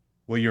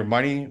 Will your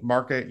money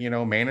market,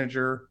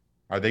 manager,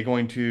 are they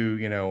going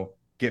to,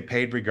 get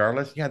paid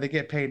regardless? Yeah, they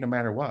get paid no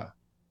matter what,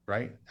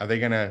 right? Are they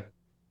going to,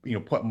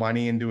 put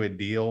money into a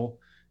deal,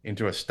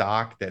 into a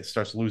stock that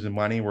starts losing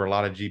money, where a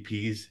lot of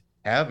GPs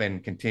have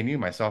and continue,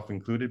 myself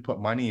included,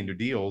 put money into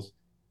deals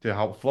to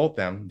help float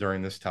them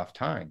during this tough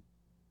time?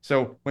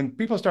 So when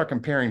people start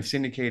comparing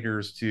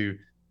syndicators to,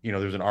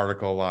 there's an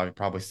article you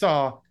probably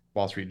saw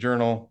Wall Street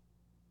Journal.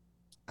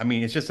 I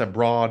mean, it's just a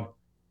broad,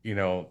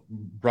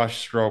 brush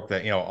stroke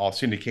that, all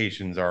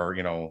syndications are,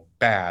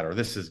 bad, or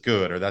this is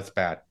good or that's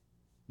bad.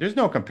 There's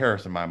no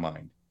comparison in my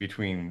mind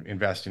between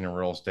investing in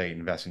real estate,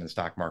 investing in the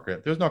stock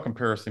market. There's no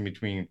comparison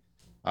between,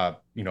 a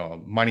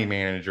money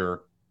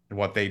manager and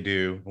what they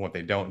do and what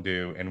they don't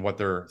do and what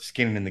their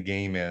skin in the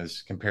game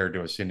is compared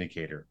to a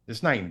syndicator.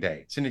 It's night and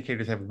day.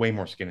 Syndicators have way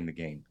more skin in the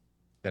game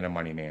than a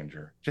money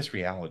manager. Just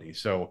reality.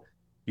 So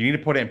you need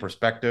to put it in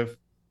perspective.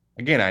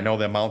 Again, I know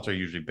the amounts are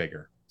usually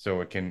bigger,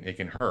 so it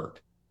can hurt.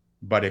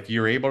 But if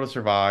you're able to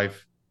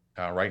survive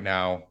right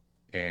now,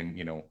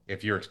 and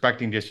if you're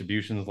expecting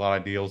distributions, a lot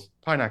of deals,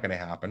 probably not going to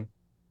happen.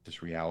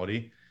 Just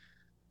reality.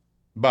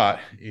 But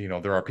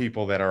there are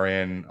people that are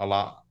in a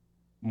lot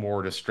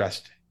more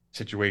distressed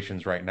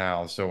situations right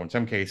now. So in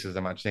some cases,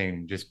 I'm not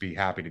saying just be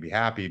happy to be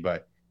happy,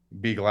 but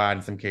be glad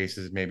in some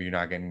cases maybe you're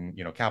not getting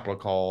capital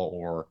call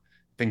or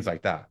things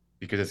like that,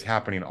 because it's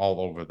happening all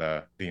over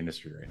the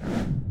industry right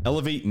now.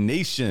 Elevate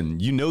Nation,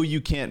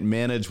 you can't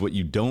manage what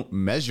you don't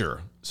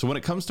measure. So when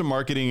it comes to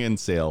marketing and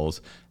sales,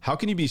 how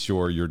can you be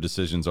sure your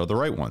decisions are the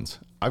right ones?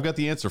 I've got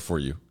the answer for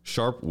you.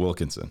 Sharp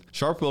Wilkinson.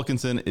 Sharp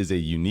Wilkinson is a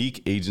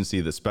unique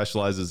agency that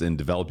specializes in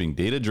developing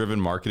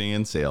data-driven marketing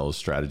and sales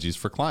strategies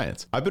for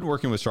clients. I've been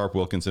working with Sharp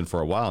Wilkinson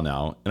for a while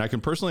now, and I can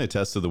personally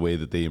attest to the way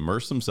that they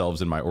immerse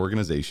themselves in my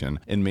organization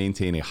and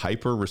maintain a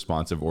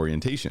hyper-responsive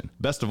orientation.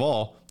 Best of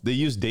all, they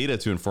use data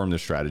to inform their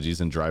strategies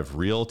and drive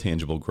real,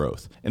 tangible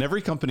growth. And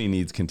every company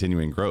needs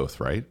continuing growth,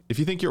 right? If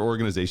you think your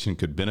organization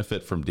could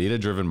benefit from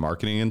data-driven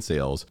marketing and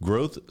sales,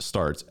 growth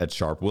starts at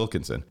Sharp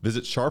Wilkinson.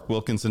 Visit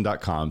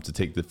sharpwilkinson.com to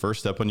take the first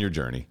step on your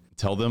journey.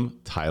 Tell them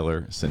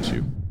Tyler sent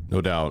you.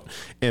 No doubt.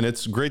 And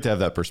it's great to have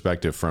that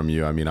perspective from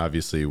you. I mean,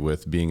 obviously,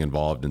 with being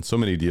involved in so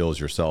many deals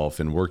yourself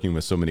and working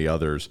with so many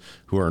others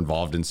who are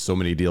involved in so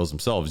many deals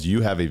themselves,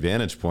 you have a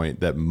vantage point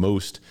that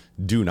most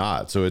do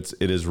not. So it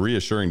is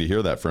reassuring to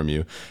hear that from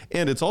you.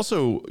 And it's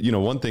also,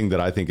 one thing that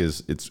I think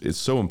is it's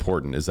so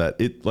important is that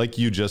it, like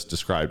you just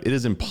described, it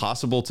is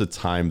impossible to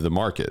time the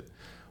market.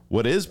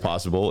 What is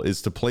possible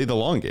is to play the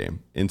long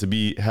game and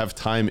to have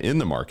time in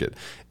the market.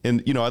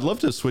 And, I'd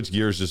love to switch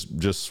gears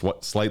just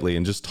slightly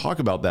and just talk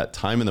about that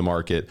time in the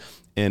market.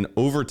 And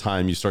over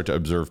time, you start to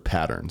observe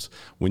patterns.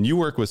 When you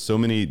work with so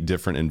many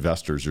different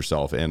investors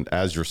yourself, and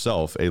as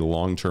yourself, a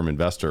long-term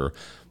investor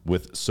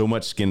with so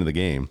much skin in the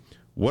game,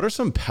 what are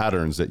some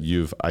patterns that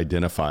you've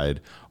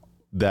identified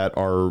that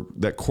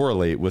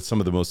correlate with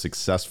some of the most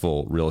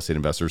successful real estate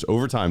investors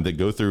over time that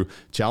go through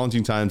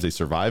challenging times, they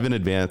survive and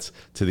advance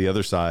to the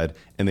other side,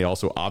 and they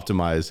also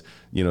optimize,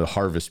 the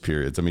harvest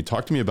periods? I mean,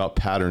 talk to me about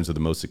patterns of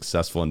the most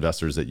successful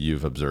investors that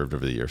you've observed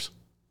over the years.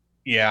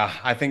 Yeah,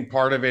 I think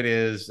part of it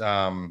is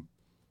I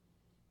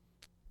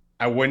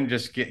wouldn't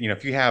just get,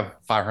 if you have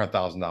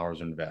 $500,000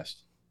 to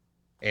invest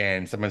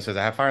and someone says,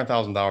 I have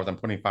 $500,000, I'm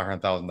putting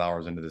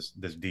 $500,000 into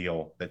this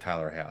deal that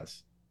Tyler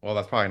has. Well,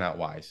 that's probably not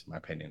wise, in my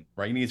opinion,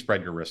 right? You need to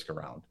spread your risk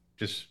around.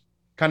 Just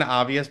kind of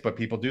obvious, but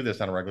people do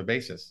this on a regular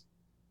basis.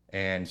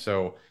 And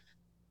so,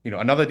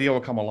 another deal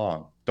will come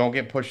along. Don't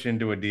get pushed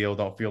into a deal.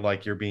 Don't feel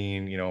like you're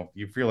being,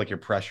 you feel like you're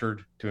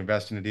pressured to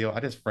invest in a deal.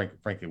 I just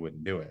frankly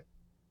wouldn't do it.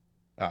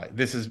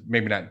 This is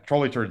maybe not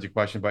totally towards your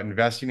question, but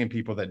investing in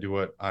people that do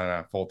it on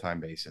a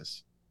full-time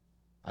basis.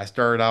 I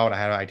started out, I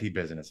had an IT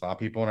business. A lot of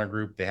people in our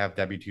group, they have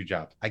W-2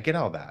 jobs. I get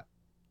all that.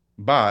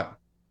 But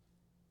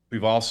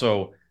we've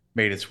also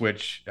made a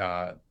switch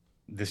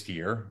this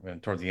year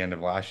and towards the end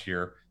of last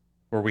year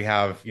where we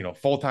have,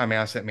 full-time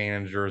asset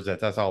managers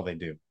that's all they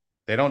do.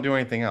 They don't do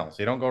anything else.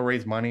 They don't go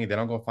raise money. They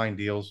don't go find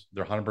deals.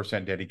 They're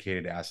 100%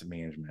 dedicated to asset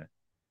management.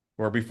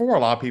 Where before, a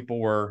lot of people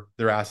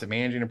they're asset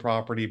managing a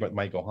property, but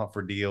might go hunt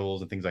for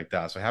deals and things like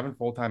that. So having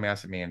full-time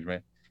asset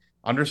management,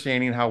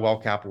 understanding how well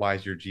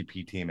capitalized your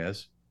GP team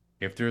is.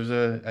 If there's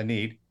a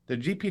need, the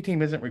GP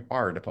team isn't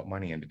required to put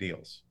money into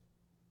deals.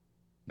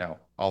 Now,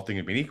 all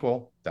things being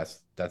equal,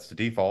 that's the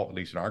default, at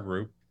least in our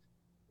group,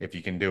 if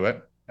you can do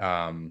it.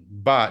 So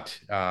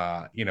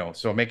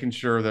making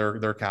sure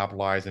they're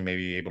capitalized and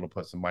maybe able to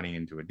put some money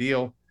into a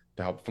deal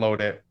to help float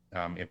it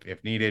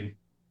if needed.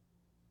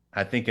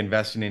 I think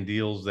investing in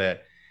deals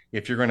that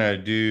if you're going to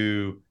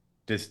do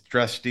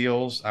distressed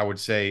deals, I would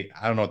say,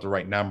 I don't know what the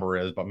right number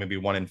is, but maybe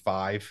 1 in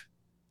 5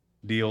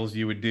 deals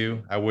you would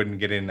do. I wouldn't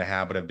get in the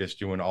habit of just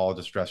doing all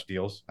distressed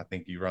deals. I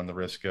think you run the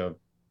risk of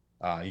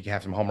you can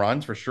have some home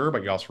runs for sure,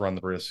 but you also run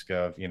the risk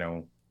of,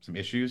 some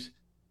issues.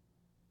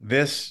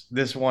 This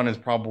one is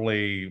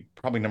probably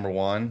number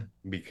one,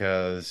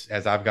 because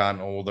as I've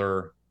gotten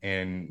older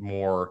and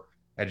more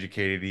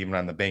educated, even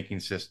on the banking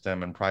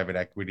system and private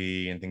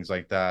equity and things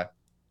like that,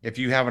 if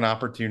you have an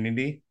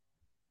opportunity,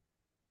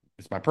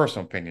 it's my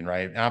personal opinion,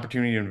 right? An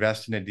opportunity to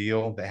invest in a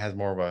deal that has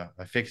more of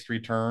a fixed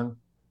return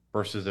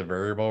versus a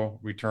variable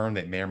return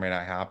that may or may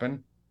not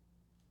happen.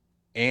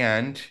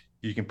 And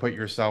you can put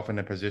yourself in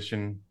a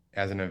position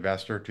as an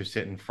investor to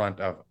sit in front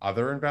of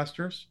other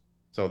investors.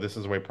 So this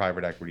is the way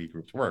private equity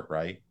groups work,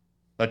 right?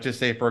 Let's just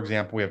say, for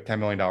example, we have $10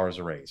 million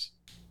to raise.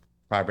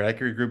 Private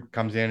equity group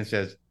comes in and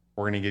says,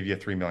 we're going to give you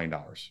 $3 million.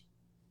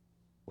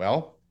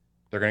 Well,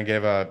 They're going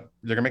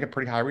to make a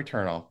pretty high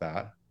return off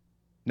that.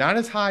 Not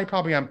as high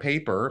probably on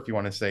paper, if you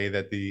want to say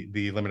that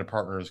the limited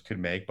partners could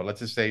make, but let's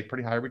just say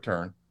pretty high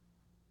return.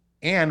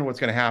 And what's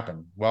going to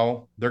happen?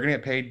 Well, they're going to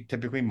get paid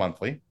typically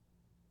monthly,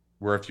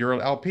 where if you're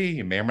an LP,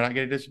 you may or may not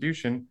get a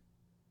distribution,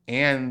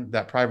 and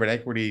that private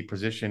equity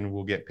position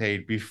will get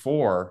paid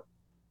before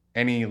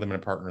any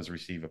limited partners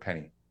receive a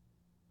penny.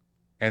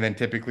 And then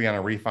typically on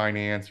a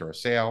refinance or a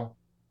sale,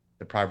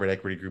 the private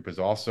equity group is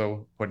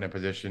also put in a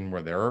position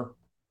where they're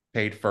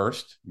paid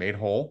first, made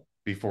whole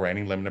before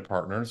any limited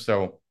partners.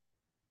 So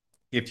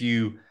now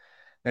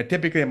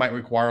typically it might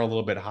require a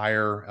little bit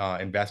higher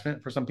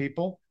investment for some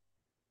people,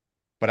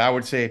 but I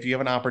would say if you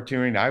have an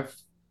opportunity,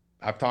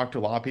 I've talked to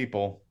a lot of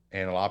people,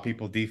 and a lot of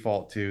people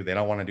default to, they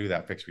don't want to do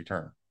that fixed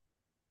return.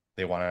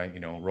 They want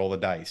to, roll the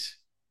dice.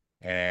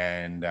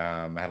 And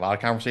I had a lot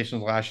of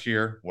conversations last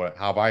year.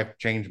 How have I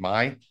changed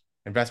my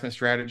investment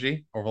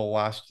strategy over the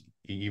last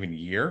even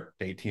year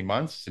to 18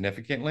 months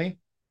significantly?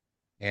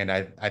 And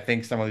I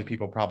think some of these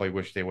people probably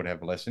wish they would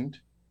have listened,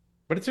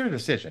 but it's their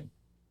decision,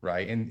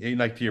 right? And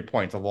like to your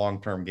point, it's a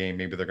long-term game.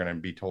 Maybe they're going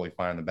to be totally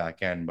fine on the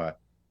back end, but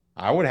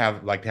I would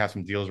like to have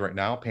some deals right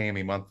now paying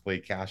me monthly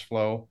cash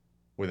flow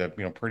with a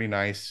pretty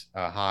nice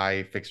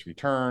high fixed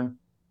return,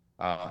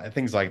 and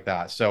things like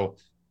that. So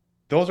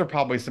those are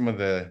probably some of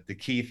the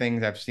key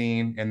things I've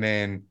seen. And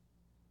then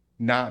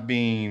not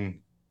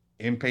being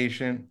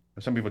impatient.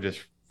 Some people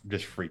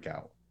just freak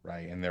out,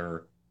 right? And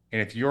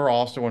if you're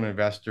also an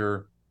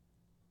investor,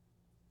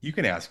 you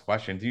can ask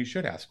questions. You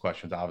should ask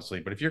questions, obviously.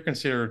 But if you're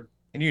considered,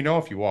 and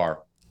if you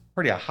are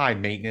pretty a high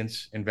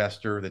maintenance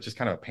investor that's just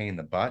kind of a pain in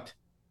the butt,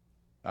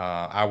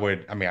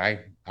 I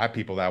have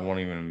people that won't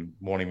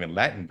even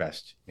let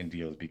invest in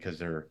deals because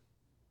they're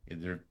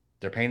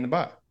pain in the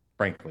butt.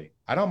 Frankly,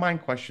 I don't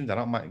mind questions. I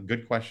don't mind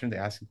good questions,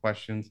 asking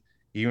questions,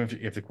 even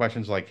if the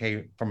question's like,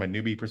 hey, from a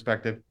newbie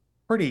perspective,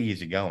 pretty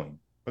easy going.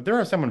 But there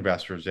are some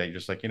investors that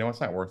just like,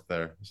 it's not worth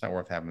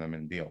having them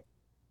in a deal.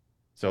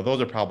 So those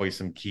are probably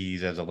some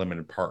keys as a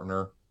limited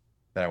partner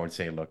that I would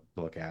say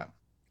look at.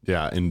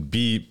 Yeah, and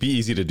be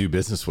easy to do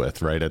business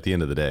with, right? At the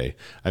end of the day,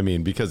 I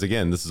mean, because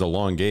again, this is a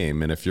long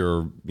game, and if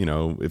you're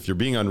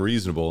being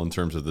unreasonable in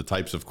terms of the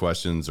types of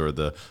questions or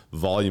the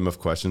volume of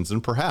questions,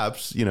 and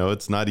perhaps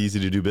it's not easy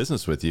to do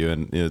business with you,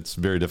 and it's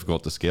very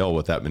difficult to scale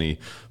with that many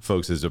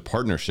folks as a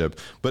partnership.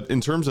 But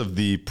in terms of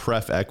the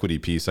pref equity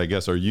piece, I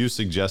guess, are you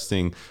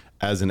suggesting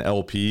as an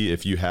LP,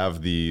 if you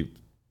have the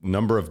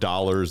number of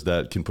dollars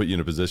that can put you in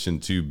a position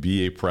to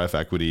be a pref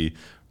equity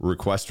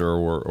requester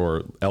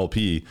or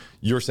LP,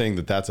 you're saying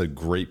that that's a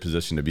great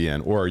position to be in?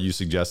 Or are you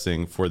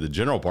suggesting for the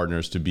general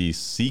partners to be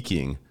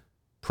seeking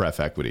pref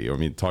equity? I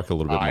mean, talk a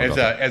little bit more about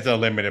that. As a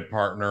limited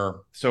partner.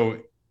 So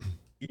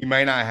you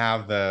might not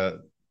have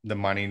the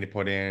money to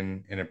put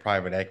in a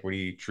private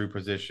equity true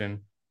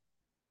position,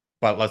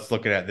 but let's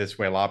look at it this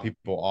way. A lot of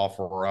people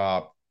offer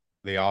up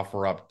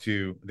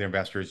to the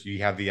investors. You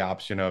have the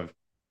option of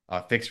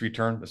a fixed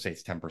return, let's say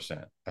it's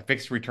 10%, a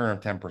fixed return of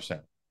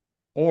 10%,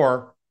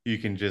 or you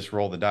can just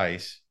roll the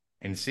dice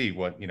and see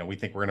what, we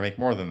think we're going to make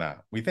more than that.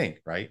 We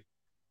think, right?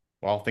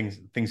 Well, things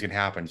can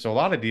happen. So a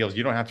lot of deals,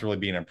 you don't have to really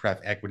be in a pref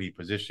equity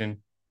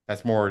position.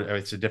 That's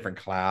it's a different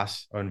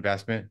class of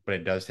investment, but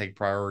it does take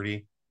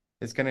priority.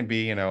 It's going to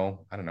be, I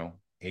don't know,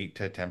 8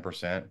 to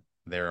 10%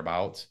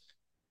 thereabouts.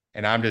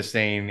 And I'm just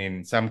saying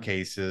in some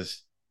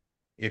cases,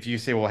 if you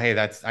say, well,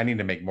 hey, I need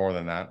to make more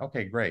than that.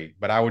 Okay, great.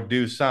 But I would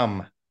do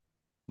some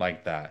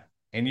like that.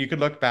 And you could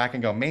look back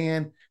and go,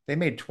 man, they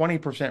made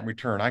 20%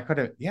 return. I could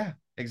have, yeah,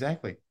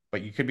 exactly.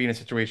 But you could be in a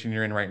situation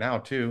you're in right now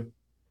too,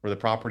 where the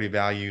property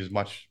value is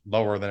much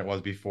lower than it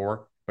was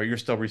before, but you're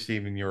still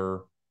receiving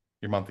your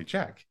monthly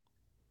check.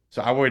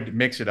 So I would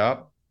mix it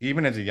up.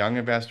 Even as a young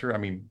investor, I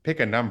mean, pick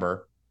a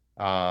number.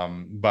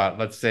 But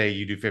let's say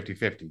you do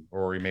 50-50,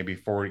 or maybe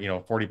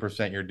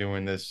 40% you're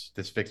doing this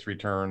fixed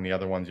return. The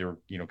other ones you're,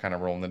 kind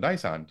of rolling the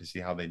dice on to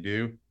see how they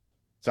do.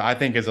 So I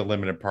think as a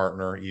limited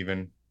partner,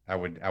 even I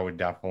would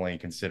definitely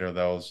consider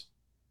those.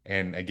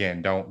 And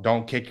again,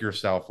 don't kick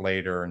yourself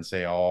later and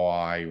say, oh,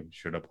 I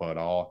should put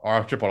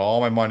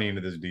all my money into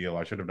this deal.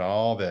 I should have done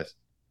all this.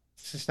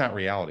 It's just not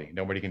reality.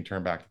 Nobody can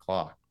turn back the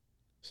clock.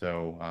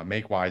 So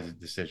make wise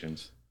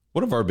decisions.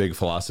 One of our big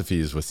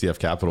philosophies with CF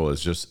Capital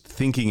is just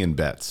thinking in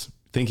bets,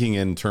 thinking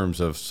in terms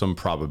of some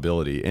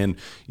probability. And,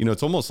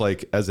 it's almost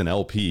like as an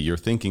LP, you're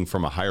thinking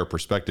from a higher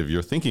perspective.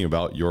 You're thinking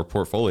about your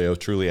portfolio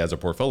truly as a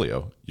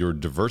portfolio. You're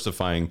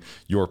diversifying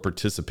your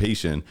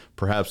participation.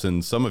 Perhaps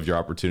in some of your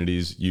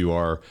opportunities, you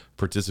are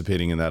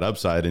participating in that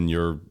upside, and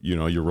you're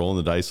rolling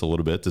the dice a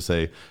little bit to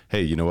say,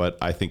 hey, you know what?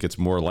 I think it's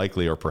more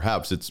likely, or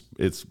perhaps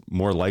it's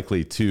more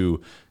likely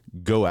to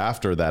go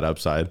after that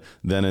upside.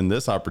 Then in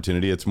this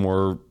opportunity, it's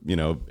more,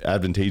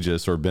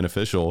 advantageous or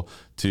beneficial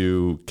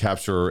to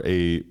capture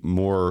a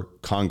more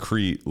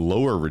concrete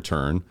lower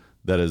return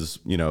that is,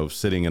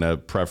 sitting in a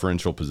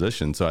preferential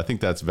position. So I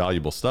think that's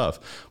valuable stuff.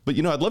 But,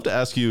 I'd love to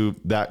ask you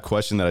that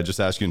question that I just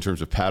asked you in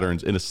terms of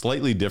patterns in a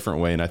slightly different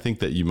way. And I think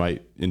that you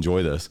might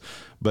enjoy this.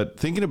 But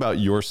thinking about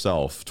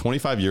yourself,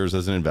 25 years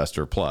as an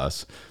investor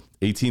plus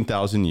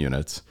 18,000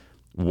 units,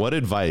 What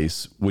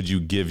advice would you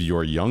give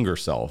your younger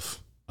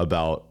self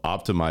about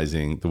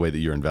optimizing the way that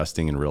you're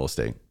investing in real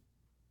estate?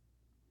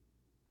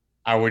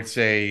 I would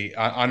say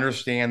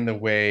understand the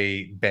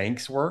way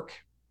banks work.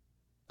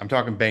 I'm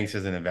talking banks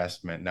as an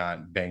investment,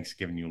 not banks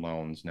giving you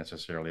loans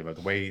necessarily, but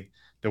the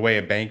way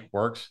a bank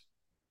works,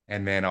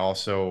 and then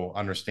also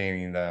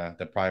understanding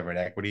the private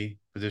equity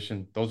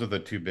position. Those are the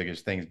two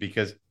biggest things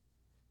because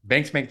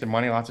banks make their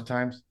money lots of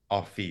times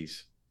off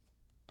fees.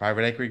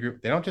 Private equity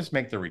group, they don't just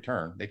make the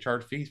return, they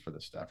charge fees for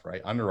this stuff,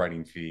 right?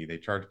 Underwriting fee, they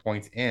charge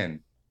points in,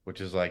 which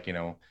is like,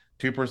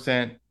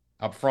 2%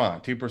 up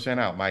front, 2%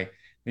 out.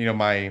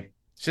 My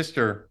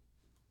sister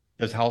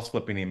does house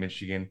flipping in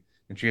Michigan,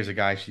 and she has a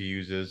guy she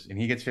uses, and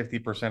he gets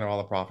 50% of all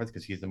the profits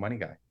because he's the money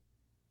guy.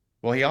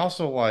 Well, he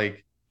also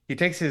like he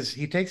takes his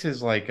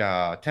like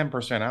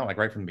 10% out like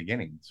right from the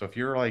beginning. So if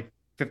you're like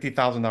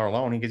 $50,000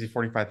 loan, he gives you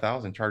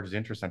 45,000, charges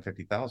interest on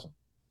 50,000.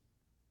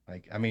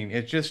 Like, I mean,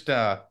 it's just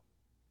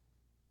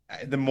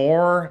the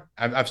more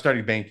I've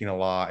studied banking a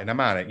lot, and I'm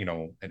not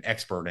an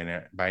expert in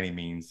it by any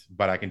means,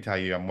 but I can tell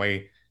you I'm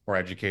way more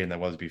educated than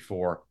I was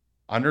before.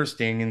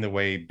 Understanding the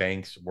way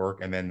banks work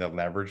and then the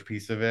leverage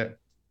piece of it.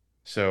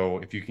 So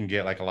if you can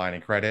get like a line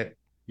of credit,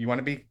 you want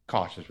to be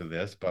cautious with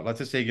this, but let's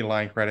just say you get a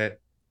line of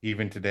credit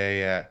even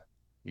today at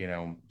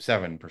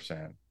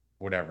 7%,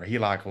 whatever,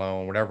 HELOC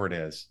loan, whatever it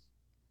is,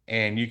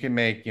 and you can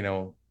make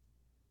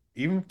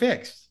even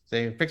fixed,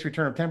 say a fixed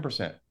return of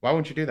 10%. Why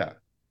wouldn't you do that?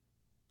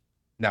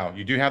 Now,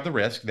 you do have the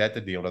risk that the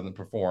deal doesn't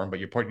perform, but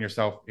you're putting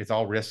yourself, it's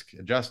all risk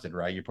adjusted,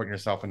 right? You're putting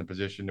yourself in a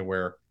position to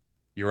where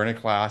you're in a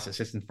class that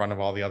sits in front of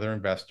all the other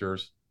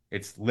investors.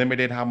 It's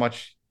limited how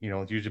much,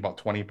 it's usually about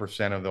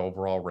 20% of the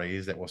overall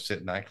raise that will sit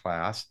in that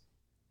class.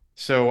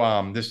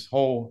 So this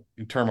whole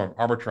in term of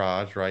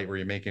arbitrage, right, where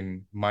you're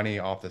making money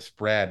off the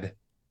spread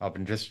of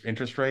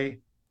interest rate,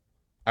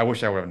 I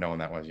wish I would have known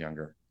that when I was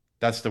younger.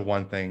 That's the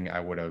one thing I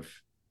would have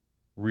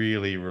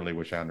really, really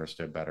wish I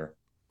understood better.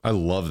 I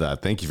love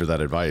that. Thank you for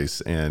that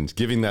advice and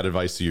giving that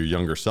advice to your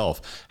younger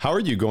self. How are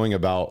you going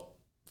about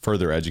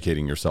further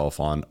educating yourself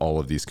on all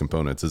of these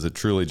components? Is it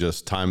truly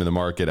just time in the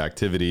market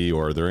activity,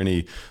 or are there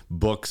any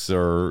books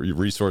or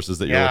resources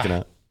that you're looking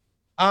at?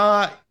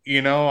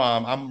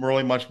 I'm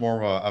really much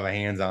more of a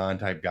hands-on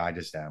type guy,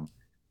 just am.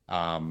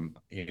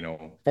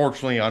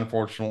 Fortunately,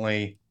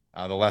 unfortunately,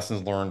 the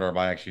lessons learned are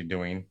by actually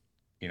doing.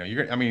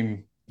 I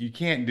mean, you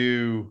can't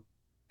do,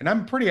 and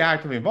I'm pretty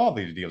actively involved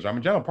in these deals. I'm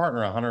a general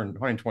partner on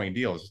 120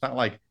 deals. It's not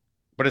like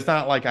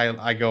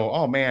I go,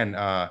 oh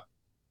man,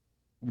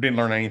 we didn't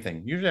learn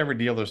anything. Usually every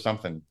deal there's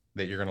something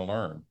that you're going to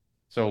learn.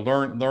 So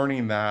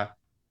learning that,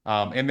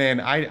 and then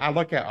I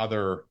look at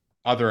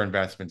other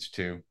investments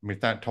too. I mean,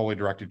 it's not totally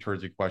directed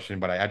towards your question,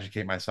 but I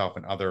educate myself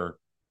in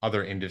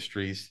other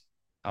industries.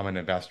 I'm an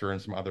investor in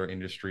some other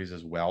industries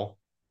as well.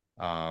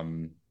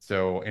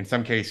 So in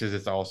some cases,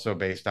 it's also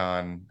based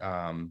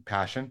on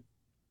passion.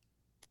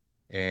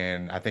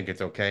 And I think it's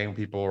okay when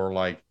people are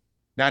like,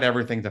 not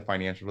everything's a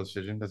financial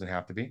decision, doesn't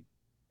have to be.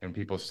 And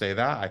people say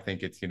that, I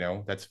think it's,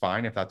 that's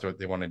fine if that's what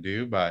they want to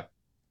do, but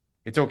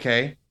it's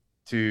okay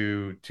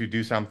to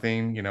do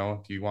something,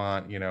 if you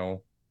want, the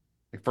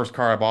first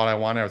car I bought,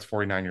 I was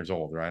 49 years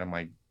old, right? I'm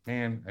like,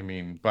 man, I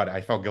mean, but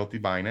I felt guilty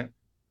buying it.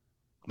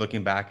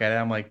 Looking back at it,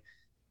 I'm like,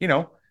 you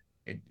know,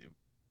 it,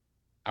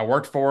 I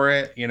worked for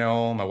it,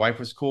 my wife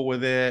was cool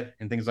with it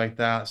and things like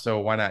that. So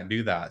why not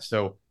do that?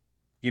 So,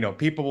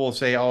 people will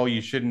say, oh,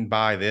 you shouldn't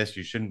buy this,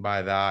 you shouldn't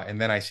buy that. And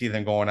then I see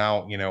them going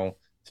out,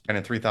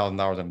 spending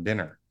 $3,000 on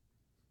dinner.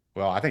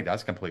 Well, I think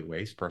that's complete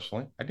waste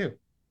personally. I do.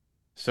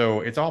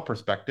 So it's all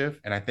perspective.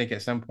 And I think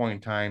at some point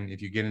in time,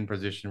 if you get in a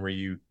position where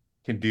you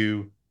can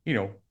do,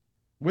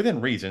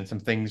 within reason, some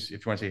things,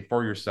 if you want to say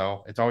for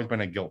yourself, it's always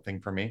been a guilt thing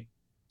for me.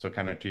 So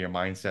kind of to your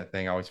mindset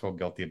thing, I always felt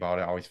guilty about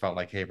it. I always felt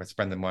like, hey, if I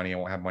spend the money, I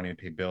won't have money to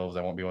pay bills.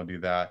 I won't be able to do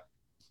that.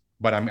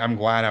 But I'm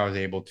glad I was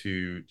able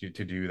to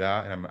do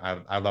that. And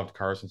I loved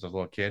cars since I was a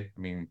little kid. I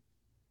mean,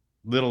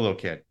 little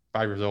kid,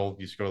 5 years old,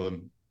 used to go to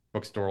the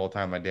bookstore all the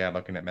time. My dad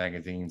looking at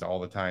magazines all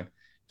the time.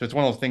 So it's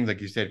one of those things,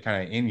 like you said,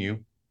 kind of in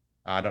you.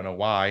 I don't know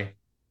why.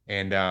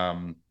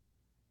 And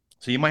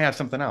so you might have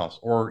something else,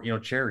 or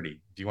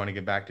charity. Do you want to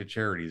get back to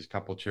charities? A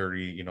couple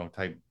charity,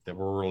 type that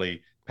we're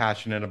really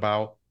passionate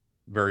about.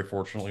 Very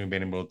fortunately, we've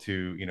been able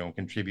to,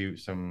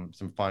 contribute some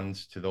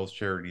funds to those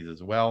charities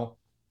as well.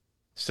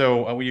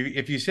 So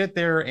if you sit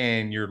there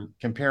and you're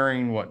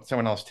comparing what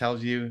someone else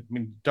tells you, I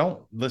mean,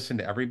 don't listen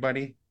to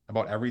everybody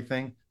about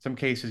everything. Some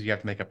cases you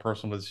have to make a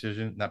personal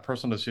decision. That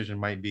personal decision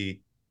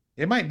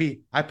it might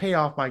be, I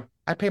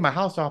pay my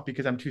house off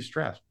because I'm too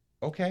stressed.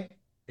 Okay.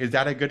 Is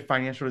that a good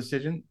financial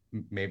decision?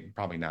 Maybe,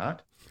 probably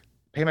not.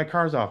 Pay my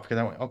cars off because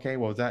okay,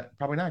 well, is that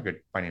probably not a good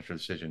financial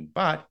decision?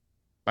 But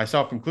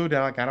myself included,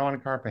 like, I don't want a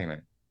car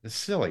payment. It's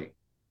silly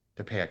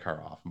to pay a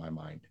car off in my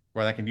mind,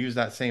 where I can use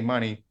that same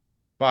money,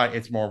 but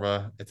it's more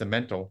of it's a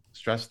mental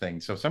stress thing.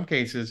 So some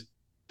cases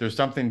there's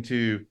something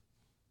to,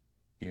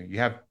 you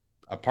have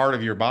a part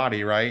of your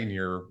body, right?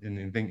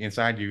 And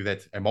inside you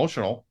that's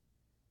emotional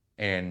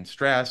and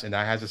stress, and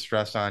that has a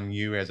stress on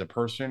you as a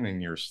person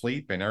and your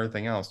sleep and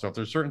everything else. So if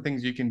there's certain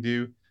things you can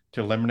do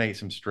to eliminate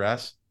some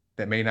stress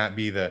that may not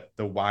be the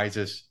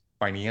wisest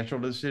financial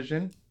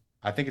decision,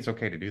 I think it's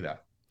okay to do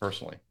that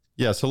personally.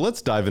 Yeah, so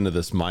let's dive into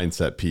this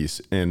mindset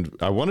piece. And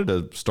I wanted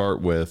to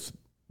start with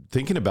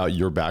thinking about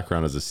your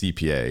background as a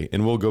CPA,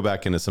 and we'll go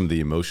back into some of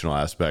the emotional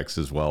aspects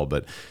as well.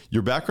 But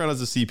your background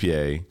as a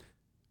CPA,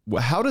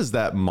 how does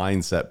that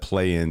mindset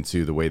play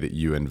into the way that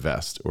you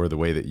invest or the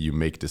way that you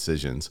make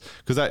decisions?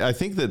 Because I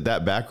think that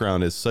that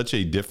background is such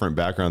a different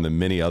background than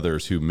many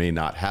others who may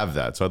not have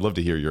that. So I'd love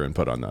to hear your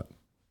input on that.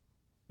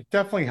 It's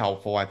definitely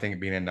helpful. I think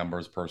being a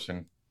numbers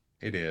person,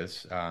 it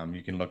is.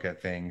 You can look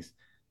at things,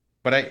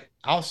 but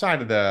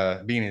outside of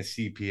the being a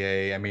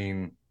CPA, I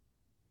mean,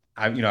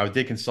 I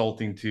did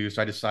consulting too,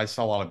 so I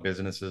saw a lot of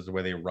businesses the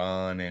way they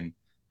run, and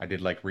I did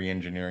like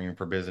re-engineering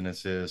for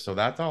businesses, so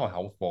that's all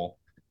helpful,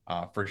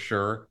 for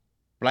sure.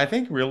 But I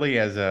think really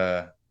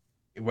no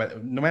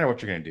matter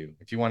what you're going to do,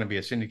 if you want to be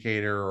a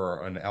syndicator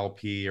or an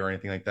LP or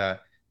anything like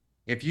that,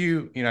 if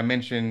I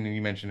mentioned, and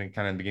you mentioned it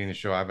kind of in the beginning of the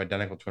show, I have an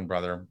identical twin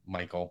brother,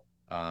 Michael.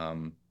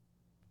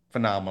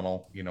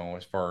 Phenomenal,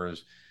 as far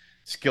as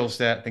skill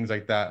set, things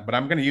like that. But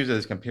I'm going to use it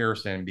as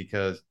comparison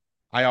because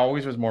I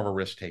always was more of a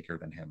risk taker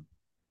than him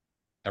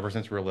ever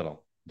since we were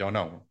little. Don't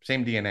know,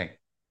 same DNA,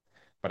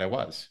 but I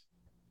was.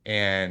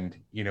 And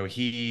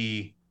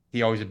he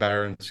always did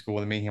better in school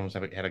than me. He almost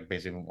had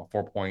basically a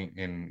 4 point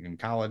in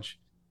college.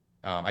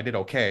 I did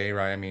okay,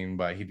 right? I mean,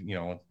 but he,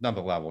 not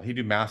the level. He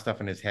did math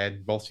stuff in his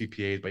head, both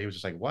CPAs, but he was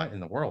just like, what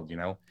in the world,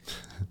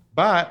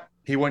 But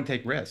he wouldn't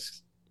take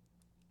risks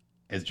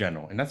as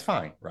general, and that's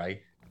fine,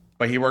 right?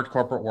 But he worked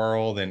corporate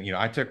world, and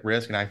I took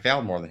risk, and I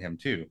failed more than him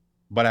too.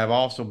 But I've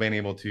also been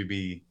able to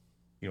be,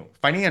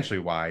 financially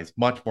wise,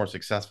 much more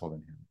successful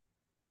than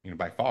him,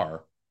 by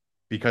far,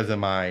 because of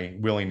my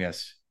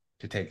willingness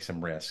to take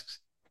some risks.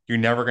 You're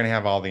never going to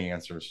have all the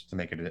answers to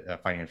make a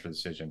financial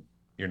decision.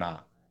 You're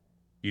not.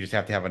 You just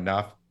have to have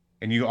enough,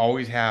 and you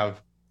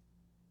have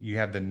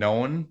the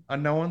known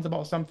unknowns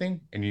about something,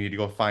 and you need to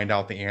go find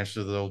out the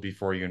answers to those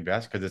before you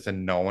invest because it's a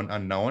known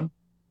unknown.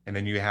 And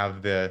then you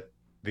have the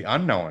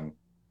unknown,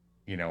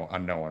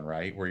 unknown,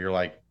 right? Where you're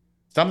like,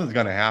 something's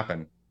going to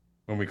happen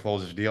when we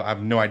close this deal. I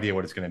have no idea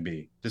what it's going to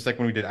be. Just like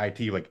when we did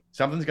IT, like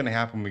something's going to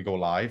happen when we go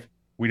live.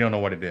 We don't know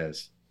what it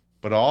is,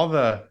 but all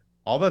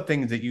the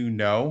things that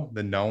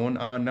the known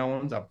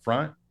unknowns up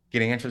front,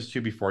 get answers to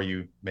before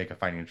you make a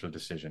financial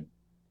decision.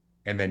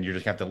 And then you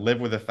just have to live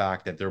with the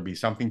fact that there'll be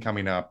something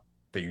coming up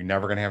that you're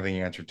never going to have the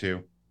answer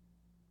to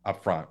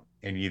up front.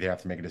 And you either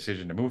have to make a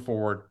decision to move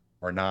forward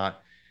or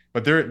not.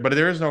 But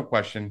there is no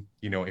question,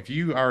 if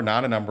you are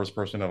not a numbers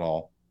person at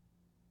all,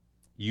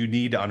 you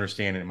need to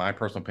understand, in my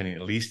personal opinion,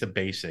 at least the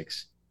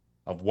basics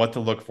of what to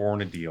look for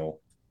in a deal,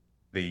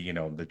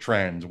 the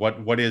trends,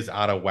 what is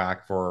out of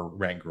whack for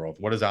rent growth,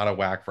 what is out of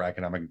whack for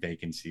economic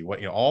vacancy,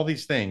 all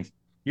these things.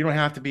 You don't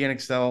have to be an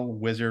Excel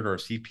wizard or a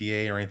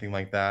CPA or anything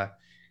like that.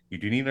 You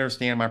do need to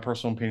understand, my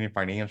personal opinion,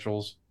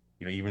 financials,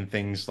 even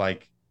things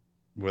like,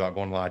 without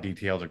going into a lot of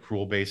details,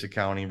 accrual-based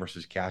accounting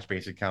versus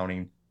cash-based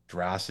accounting,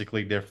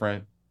 drastically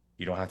different.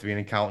 You don't have to be an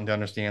accountant to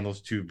understand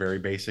those two very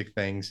basic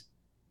things,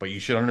 but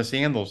you should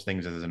understand those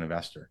things as an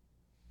investor.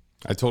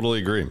 I totally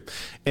agree.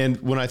 And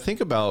when I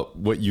think about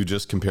what you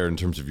just compared in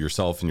terms of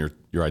yourself and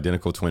your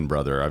identical twin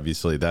brother,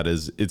 obviously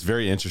it's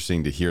very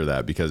interesting to hear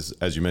that because,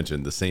 as you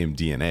mentioned, the same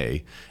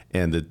DNA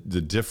and the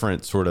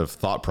different sort of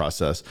thought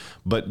process,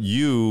 but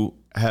you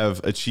have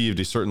achieved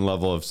a certain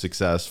level of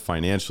success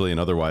financially and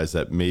otherwise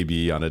that may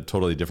be on a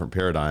totally different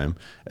paradigm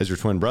as your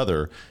twin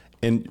brother.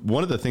 And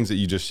one of the things that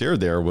you just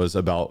shared there was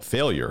about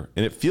failure.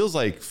 And it feels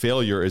like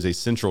failure is a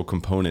central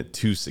component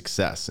to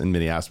success in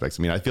many aspects.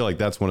 I mean, I feel like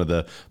that's one of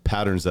the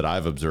patterns that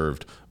I've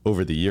observed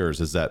over the years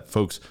is that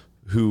folks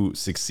who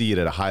succeed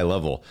at a high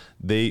level,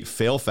 they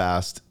fail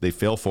fast, they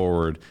fail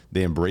forward,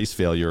 they embrace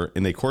failure,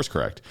 and they course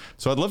correct.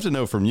 So I'd love to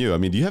know from you, I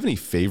mean, do you have any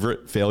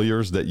favorite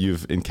failures that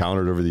you've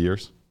encountered over the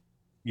years?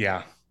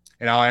 Yeah.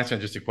 And I'll answer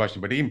just a question,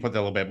 but even put that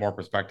a little bit more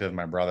perspective,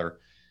 my brother,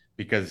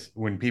 because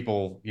when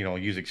people,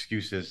 use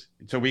excuses,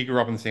 so we grew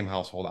up in the same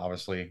household,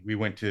 obviously. We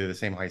went to the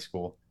same high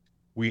school.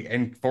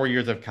 In 4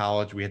 years of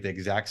college, we had the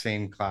exact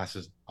same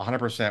classes,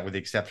 100% with the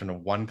exception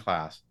of one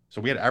class.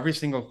 So we had every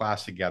single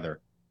class together.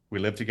 We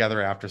lived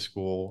together after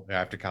school,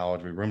 after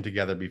college. We roomed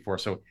together before.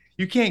 So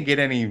you can't get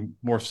any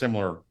more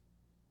similar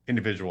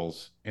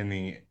individuals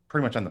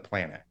pretty much on the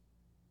planet.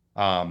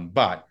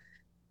 But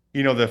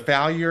the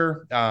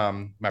failure,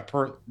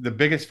 the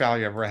biggest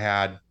failure I ever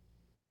had,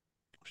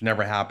 which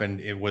never happened.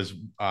 It was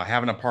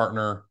having a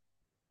partner.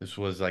 This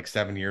was like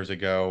 7 years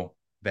ago.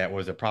 That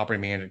was a property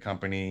management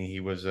company. He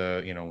was he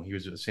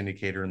was a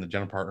syndicator and the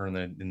general partner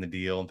in the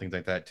deal and things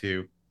like that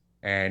too.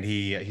 And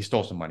he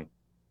stole some money,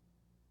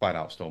 flat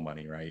out stole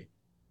money. Right.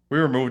 We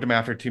removed him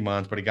after 2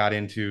 months, but he got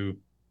into,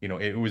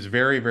 it was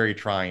very, very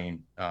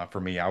trying for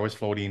me. I was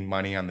floating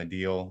money on the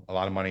deal, a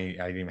lot of money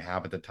I didn't even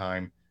have at the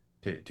time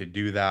to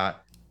do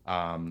that.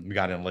 We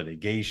got in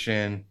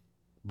litigation.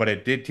 But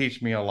it did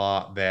teach me a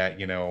lot that,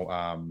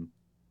 no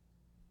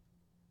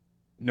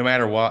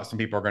matter what, some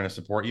people are going to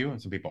support you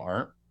and some people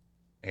aren't.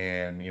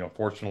 And,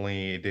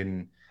 fortunately, it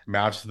didn't. I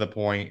mean, I was to the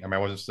point, I mean, I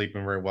wasn't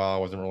sleeping very well. I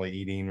wasn't really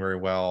eating very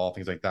well,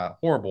 things like that.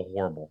 Horrible,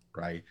 horrible.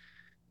 Right.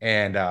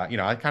 And,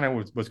 I kind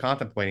of was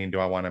contemplating, do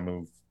I want to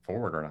move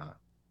forward or not,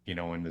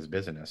 in this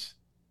business?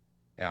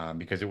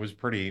 Because it was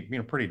pretty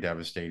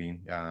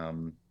devastating.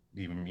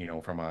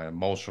 Even, from an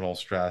emotional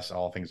stress,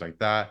 all things like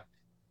that.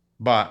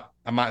 But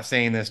I'm not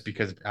saying this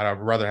because I'd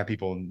rather have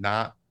people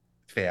not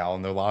fail.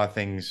 And there are a lot of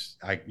things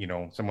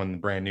someone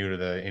brand new to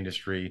the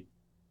industry,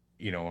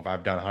 if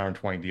I've done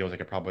 120 deals, I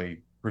could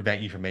probably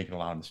prevent you from making a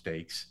lot of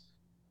mistakes.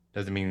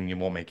 Doesn't mean you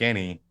won't make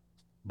any,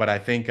 but I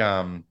think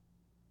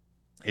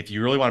if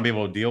you really want to be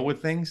able to deal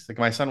with things, like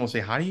my son will say,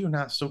 "How do you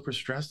not super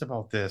stressed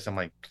about this?" I'm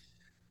like,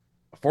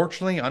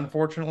 fortunately,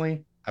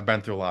 unfortunately, I've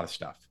been through a lot of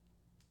stuff.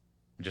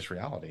 Just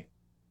reality.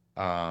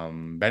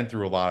 Been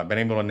through a lot, been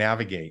able to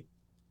navigate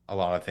a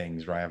lot of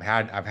things, right?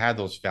 I've had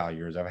those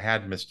failures, I've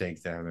had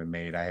mistakes that have been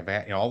made, I have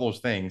had, all those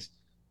things.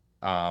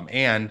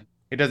 And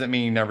it doesn't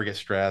mean you never get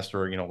stressed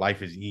or,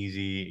 life is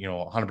easy,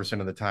 100%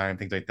 of the time,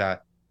 things like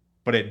that.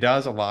 But it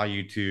does allow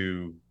you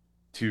to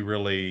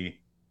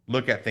really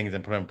look at things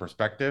and put them in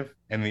perspective.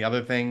 And the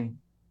other thing,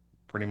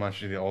 pretty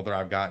much the older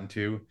I've gotten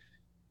to,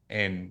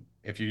 and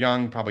if you're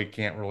young, probably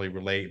can't really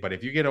relate. But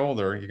if you get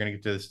older, you're gonna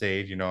get to the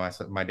stage. I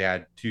said my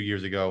dad 2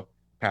 years ago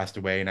passed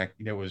away, and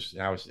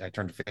I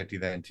turned 50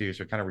 then too,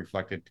 so it kind of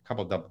reflected a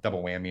couple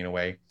double whammy in a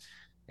way.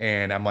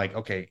 And I'm like,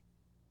 okay,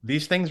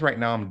 these things right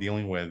now I'm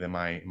dealing with in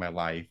my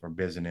life or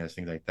business,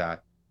 things like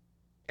that.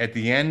 At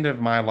the end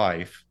of my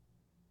life,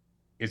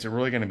 is it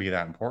really going to be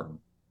that important?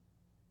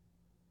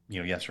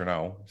 Yes or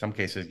no. Some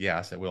cases,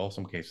 yes, it will.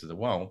 Some cases, it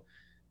won't.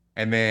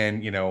 And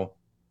then,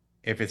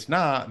 if it's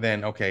not,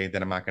 then okay,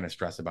 then I'm not going to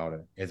stress about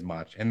it as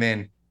much. And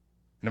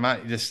I'm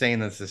not just saying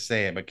this to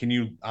say it, but can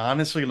you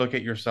honestly look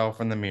at yourself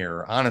in the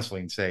mirror, honestly,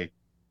 and say,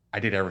 I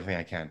did everything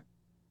I can.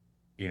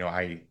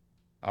 I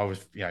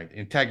was,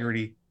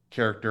 integrity,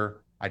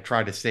 character. I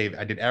tried to save.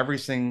 I did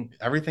everything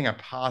I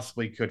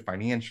possibly could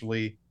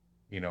financially,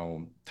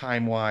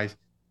 time wise,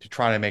 to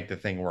try to make the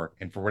thing work.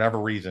 And for whatever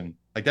reason,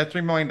 like that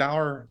 $3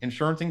 million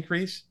insurance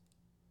increase,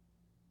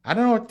 I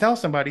don't know what to tell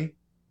somebody.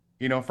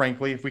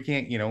 Frankly, if we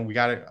can't, we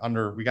got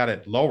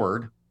it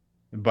lowered,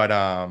 but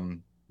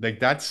like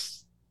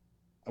that's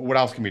what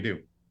else can we do?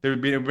 It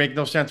would make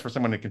no sense for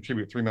someone to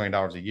contribute $3 million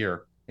a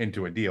year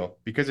into a deal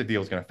because the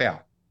deal is going to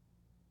fail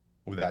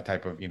with that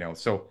type of,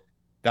 so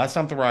that's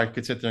something where I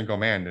could sit there and go,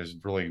 man, there's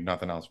really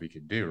nothing else we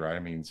could do, right? I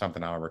mean,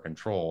 something out of our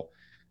control.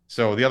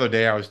 So the other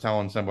day I was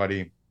telling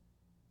somebody,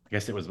 I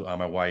guess it was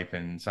my wife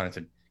and son, I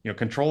said,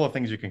 control the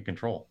things you can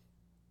control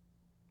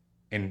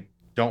and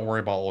don't worry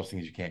about all those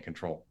things you can't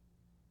control.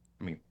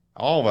 I mean,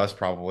 all of us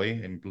probably,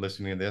 and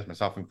listening to this,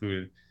 myself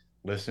included,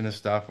 listening to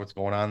stuff, what's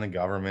going on in the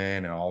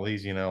government and all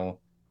these,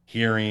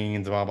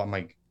 hearings, blah, blah. I'm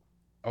like,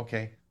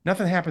 okay,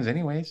 nothing happens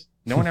anyways.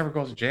 No one ever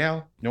goes to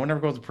jail. No one ever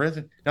goes to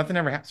prison. Nothing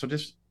ever happens. So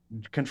just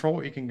control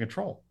what you can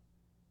control.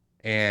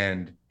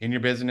 And in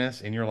your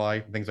business, in your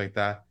life, things like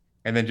that.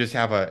 And then just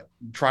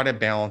try to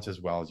balance as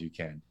well as you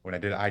can. When I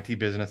did IT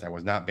business, I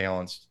was not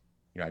balanced.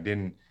 I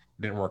didn't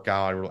work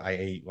out. I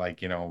ate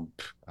like, I don't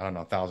know,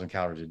 1,000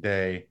 calories a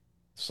day,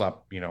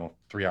 slept,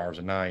 3 hours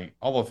a night,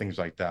 all those things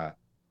like that.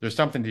 There's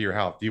something to your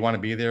health. Do you want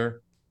to be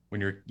there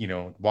when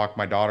you're, walk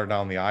my daughter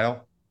down the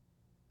aisle?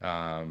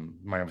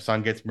 My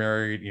son gets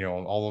married,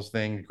 all those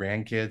things,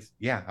 grandkids.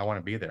 Yeah, I want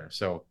to be there.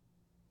 So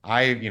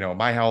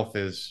my health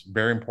is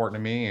very important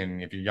to me.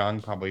 And if you're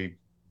young, probably it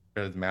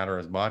doesn't matter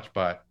as much,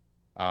 but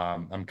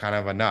I'm kind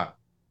of a nut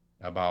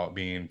about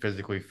being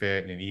physically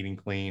fit and eating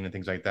clean and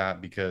things like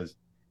that. Because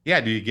yeah,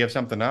 do you give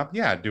something up?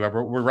 Yeah.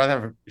 Would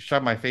rather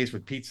shove my face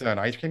with pizza and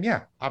ice cream?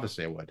 Yeah,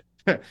 obviously I would.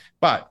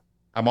 But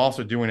I'm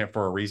also doing it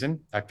for a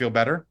reason. I feel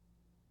better.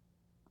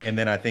 And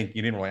then I think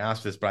you didn't really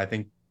ask this, but I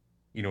think,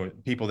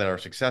 people that are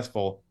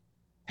successful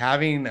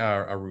having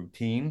a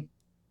routine,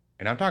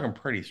 and I'm talking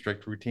pretty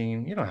strict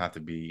routine. You don't have to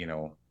be,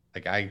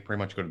 like I pretty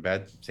much go to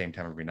bed same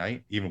time every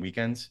night, even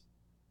weekends.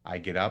 I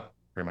get up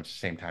pretty much the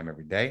same time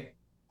every day.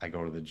 I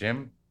go to the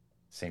gym,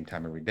 same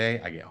time every day.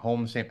 I get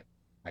home, same.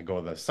 I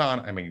go to the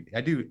sun. I mean,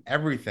 I do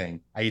everything.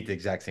 I eat the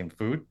exact same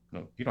food.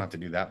 No, you don't have to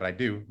do that, but I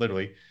do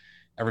literally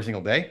every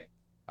single day.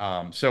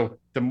 So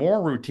the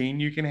more routine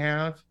you can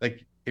have,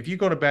 like if you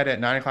go to bed at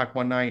 9 o'clock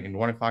one night and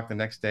 1 o'clock the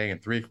next day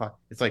and 3 o'clock,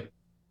 it's like,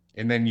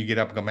 and then you get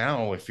up and go, man,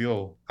 I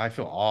feel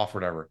off, or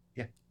whatever.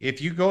 Yeah.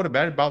 If you go to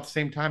bed about the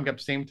same time, get up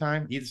the same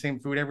time, eat the same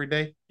food every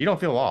day, you don't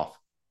feel off.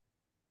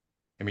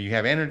 I mean, you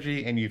have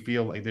energy and you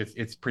feel like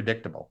it's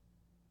predictable.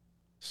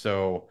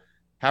 So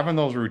having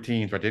those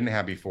routines, what I didn't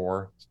have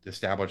before,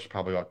 established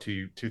probably about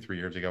 3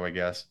 years ago, I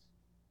guess.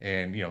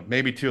 And,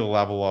 maybe to a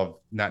level of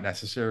not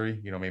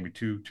necessary, maybe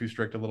too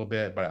strict a little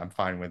bit, but I'm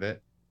fine with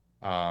it.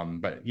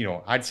 But,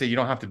 I'd say you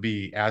don't have to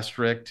be as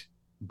strict,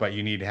 but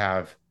you need to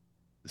have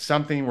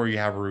something where you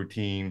have a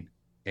routine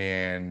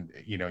and,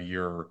 you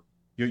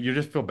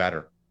just feel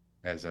better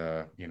as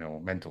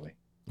mentally.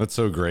 That's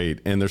so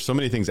great. And there's so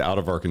many things out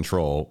of our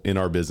control in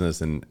our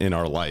business and in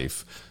our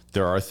life.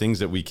 There are things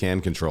that we can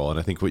control. And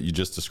I think what you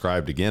just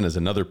described again is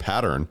another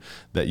pattern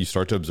that you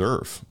start to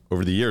observe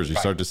over the years. You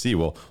start to see,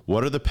 well,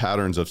 what are the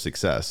patterns of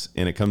success?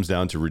 And it comes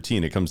down to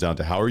routine. It comes down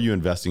to how are you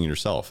investing in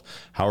yourself?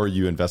 How are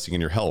you investing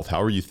in your health?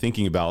 How are you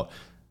thinking about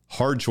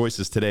hard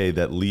choices today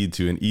that lead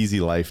to an easy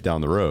life down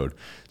the road?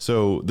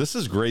 So this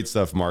is great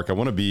stuff, Mark. I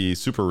want to be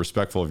super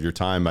respectful of your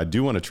time. I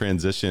do want to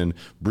transition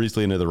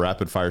briefly into the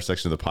rapid fire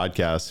section of the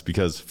podcast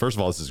because, first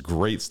of all, this is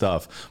great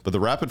stuff. But the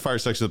rapid fire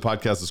section of the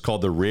podcast is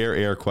called the Rare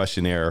Air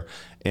Questionnaire.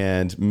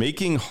 And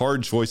making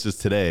hard choices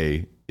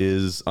today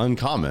is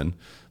uncommon,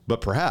 but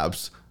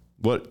perhaps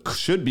what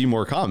should be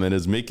more common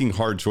is making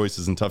hard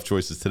choices and tough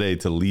choices today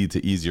to lead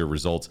to easier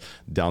results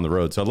down the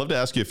road. So I'd love to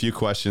ask you a few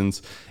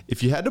questions.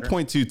 If you had to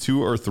point to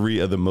 2 or 3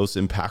 of the most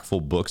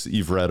impactful books that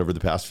you've read over the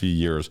past few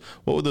years,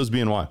 what would those be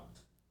and why?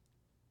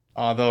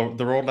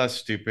 The Road Less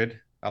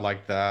Stupid. I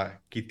like that.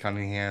 Keith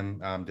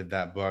Cunningham did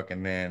that book.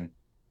 And then,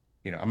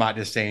 I'm not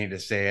just saying it to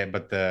say it,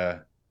 but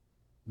the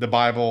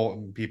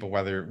Bible, people,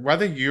 whether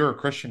you're a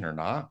Christian or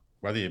not,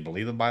 whether you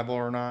believe the Bible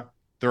or not,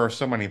 there are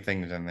so many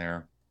things in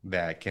there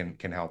that can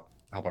help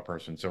a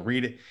person. So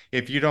read it.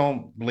 If you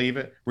don't believe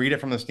it, read it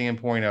from the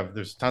standpoint of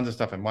there's tons of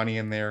stuff and money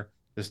in there.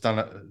 There's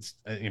tons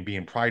of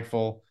being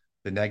prideful,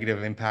 the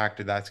negative impact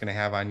that that's going to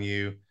have on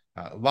you,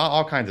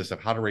 all kinds of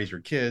stuff, how to raise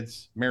your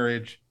kids,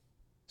 marriage.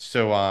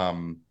 So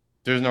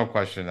there's no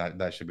question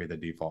that should be the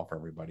default for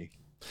everybody.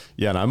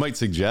 Yeah, and I might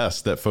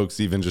suggest that folks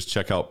even just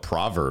check out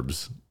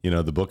Proverbs,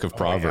 the book of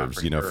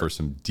Proverbs, for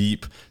some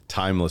deep,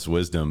 timeless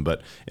wisdom.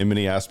 But in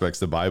many aspects,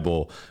 the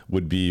Bible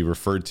would be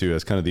referred to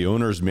as kind of the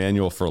owner's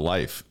manual for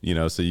life,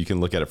 so you can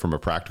look at it from a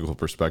practical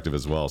perspective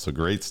as well. So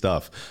great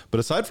stuff. But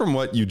aside from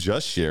what you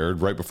just shared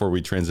right before we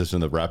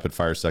transition to the rapid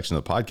fire section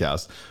of the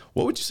podcast,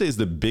 what would you say is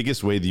the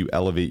biggest way that you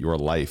elevate your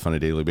life on a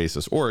daily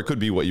basis? Or it could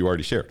be what you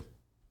already shared.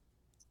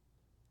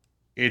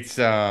 It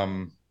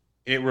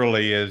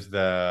really is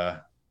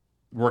the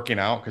working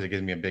out because it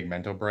gives me a big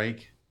mental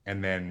break,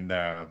 and then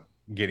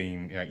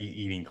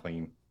eating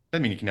clean.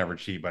 Doesn't mean you can never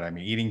cheat, but I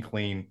mean eating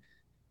clean.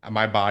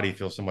 My body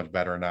feels so much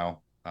better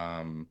now.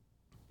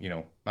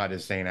 Not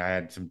just saying I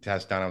had some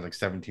tests done. I was like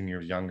 17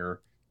 years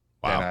younger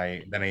than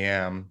I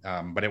am,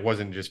 but it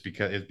wasn't just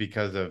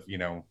because of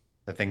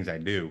the things I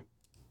do.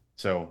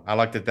 So I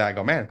looked at that and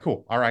go, man,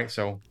 cool. All right,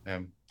 so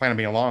plan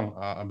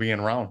on being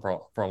around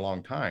for a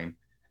long time,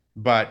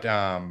 but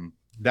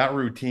that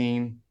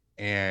routine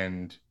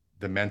and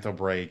the mental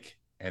break.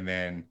 And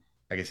then,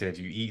 like I said, if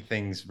you eat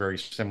things very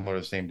similar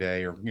the same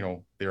day or,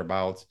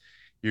 thereabouts,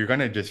 you're going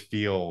to just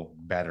feel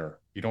better.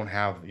 You don't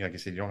have, like I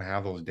said, you don't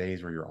have those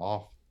days where you're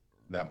off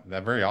that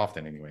very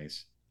often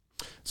anyways.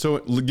 So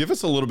give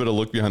us a little bit of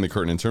look behind the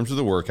curtain in terms of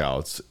the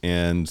workouts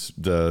and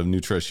the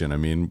nutrition. I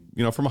mean,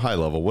 from a high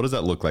level, what does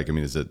that look like? I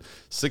mean, is it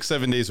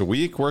 6-7 days a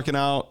week working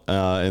out?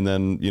 And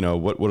then,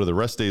 what do the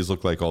rest days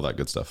look like? All that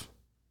good stuff.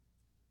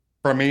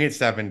 For me, it's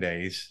 7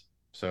 days.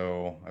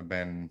 So I've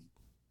been,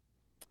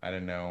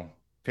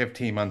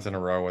 15 months in a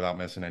row without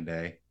missing a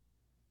day.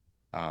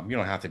 You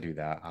don't have to do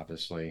that,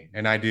 obviously.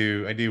 And I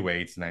do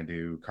weights and I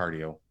do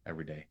cardio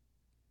every day.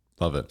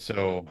 Love it.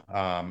 So,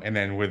 and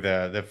then with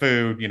the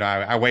food,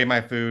 I weigh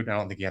my food. I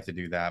don't think you have to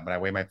do that, but I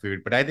weigh my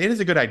food. But it is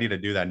a good idea to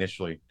do that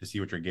initially to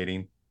see what you're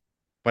getting.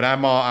 But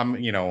I'm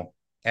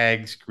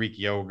eggs, Greek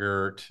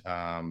yogurt.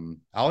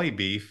 I'll eat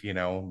beef,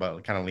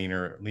 but kind of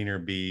leaner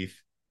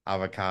beef,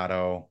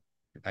 avocado.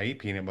 I eat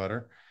peanut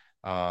butter.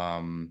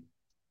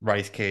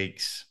 Rice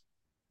cakes,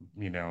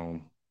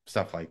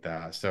 stuff like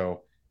that.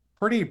 So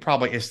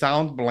it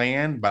sounds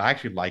bland, but I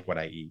actually like what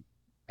I eat.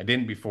 I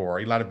didn't before.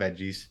 I eat a lot of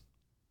veggies,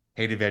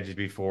 hated veggies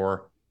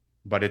before,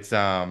 but it's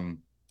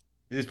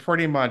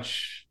pretty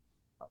much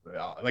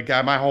like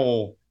my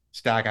whole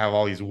stack. I have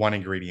all these 1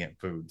 ingredient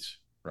foods,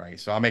 right?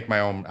 So I'll make my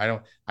own.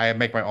 I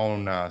make my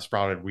own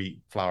sprouted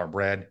wheat flour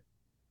bread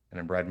and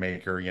a bread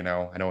maker. I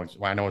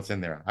know what's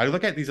in there. I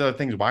look at these other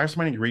things. Why are so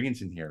many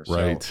ingredients in here?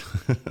 Right.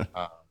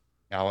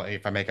 So,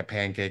 if I make a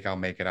pancake, I'll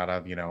make it out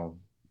of,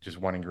 just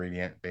 1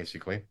 ingredient,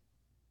 basically.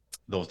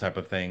 Those type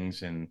of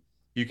things. And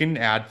you can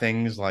add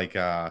things like,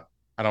 I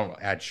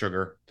don't add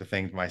sugar to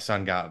things. My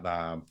son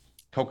got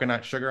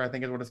coconut sugar, I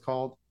think is what it's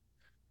called.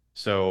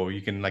 So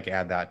you can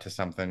add that to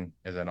something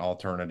as an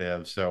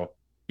alternative. So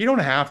you don't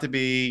have to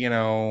be,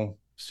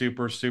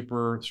 super,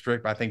 super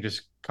strict. But I think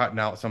just cutting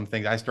out some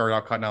things. I started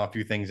out cutting out a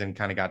few things and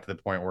kind of got to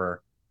the point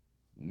where,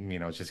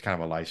 it's just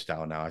kind of a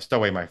lifestyle now. I still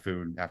weigh my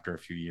food after a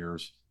few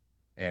years.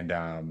 And,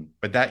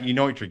 but that,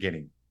 what you're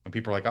getting when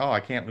people are like, oh, I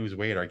can't lose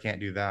weight or I can't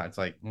do that. It's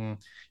like,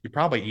 you're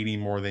probably eating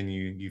more than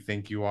you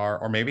think you are,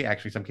 or maybe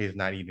actually in some cases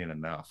not eating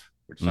enough,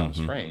 which sounds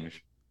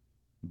strange,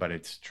 but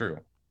it's true.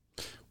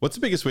 What's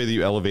the biggest way that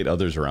you elevate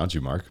others around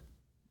you, Mark?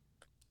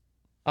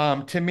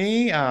 To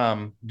me,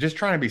 just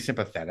trying to be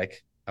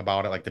sympathetic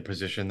about it, like the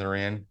position they're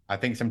in. I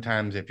think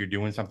sometimes if you're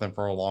doing something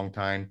for a long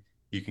time,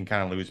 you can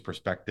kind of lose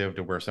perspective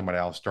to where somebody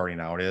else starting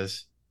out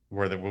is,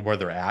 where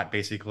they're at,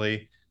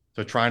 basically.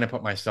 So trying to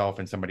put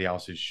myself in somebody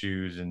else's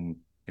shoes and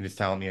just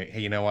telling me,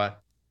 hey, you know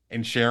what?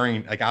 and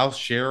sharing. Like I'll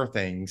share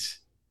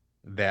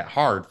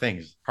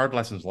hard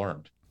lessons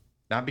learned,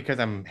 not because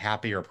I'm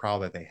happy or proud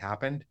that they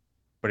happened,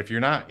 but if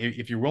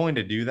you're willing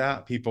to do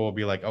that, people will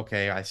be like,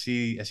 okay, I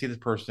see this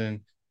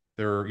person,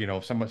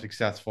 they're, somewhat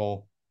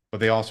successful, but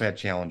they also had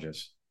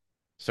challenges.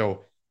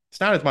 So it's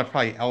not as much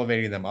probably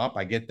elevating them up.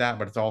 I get that,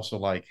 but it's also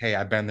like, hey,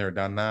 I've been there,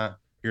 done that.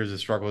 Here's the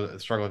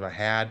struggles I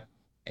had.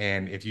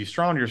 And if you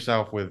surround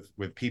yourself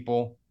with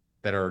people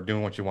that are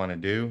doing what you want to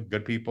do,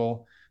 good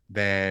people,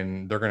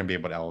 then they're going to be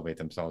able to elevate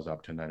themselves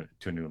up to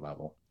a new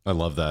level. I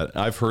love that.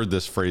 I've heard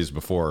this phrase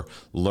before: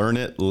 learn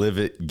it, live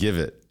it, give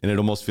it. And it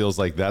almost feels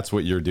like that's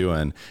what you're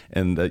doing.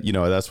 And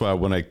that's why I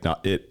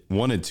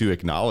wanted to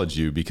acknowledge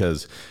you,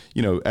 because,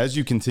 as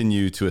you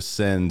continue to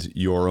ascend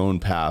your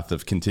own path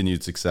of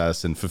continued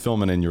success and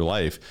fulfillment in your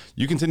life,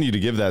 you continue to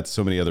give that to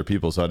so many other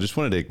people. So I just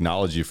wanted to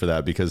acknowledge you for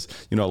that, because,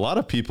 a lot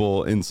of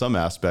people in some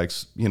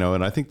aspects,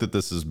 and I think that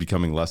this is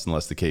becoming less and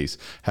less the case,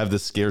 have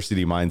this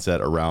scarcity mindset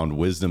around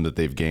wisdom that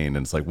they've gained.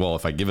 And it's like, well,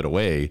 if I give it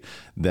away,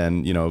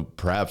 then,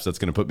 perhaps that's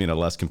going to put me in a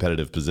less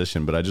competitive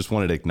position. But I just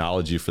wanted to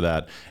acknowledge you for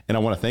that. And I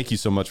want to thank you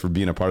so much for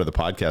being a part of the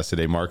podcast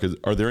today, Mark.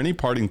 Are there any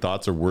parting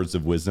thoughts or words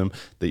of wisdom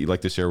that you'd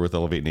like to share with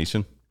Elevate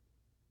Nation?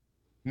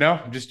 No,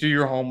 just do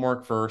your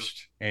homework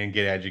first and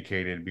get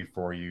educated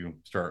before you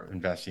start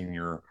investing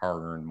your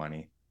hard-earned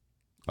money.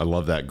 I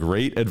love that.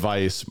 Great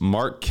advice.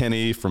 Mark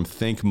Kenney from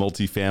Think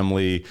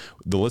Multifamily.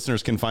 The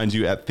listeners can find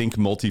you at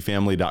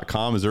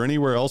thinkmultifamily.com. Is there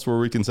anywhere else where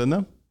we can send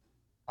them?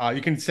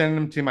 You can send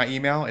them to my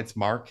email. It's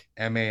Mark,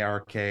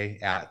 M-A-R-K,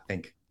 at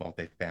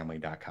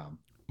thinkmultifamily.com.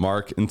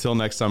 Mark, until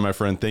next time, my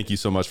friend, thank you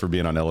so much for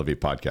being on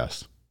Elevate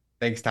Podcast.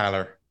 Thanks,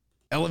 Tyler.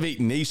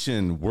 Elevate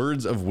Nation,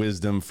 words of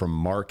wisdom from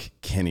Mark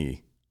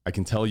Kenney. I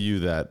can tell you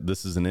that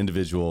this is an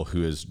individual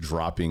who is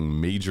dropping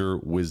major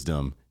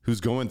wisdom,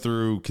 who's going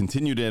through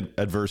continued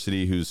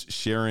adversity, who's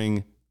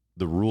sharing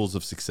the rules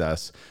of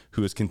success,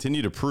 who has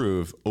continued to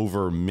prove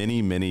over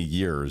many, many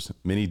years,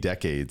 many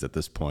decades at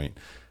this point,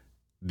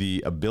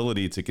 the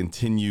ability to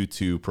continue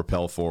to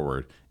propel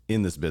forward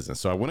in this business.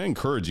 So I want to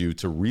encourage you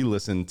to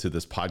re-listen to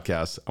this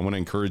podcast. I want to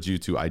encourage you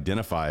to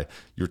identify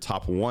your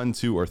top 1,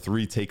 2, or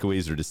 3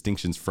 takeaways or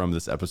distinctions from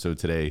this episode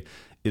today.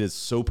 It is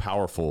so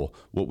powerful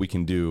what we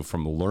can do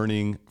from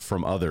learning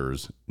from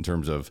others in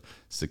terms of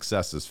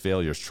successes,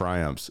 failures,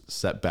 triumphs,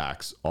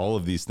 setbacks, all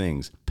of these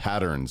things,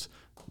 patterns,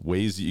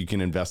 ways that you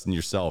can invest in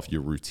yourself,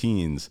 your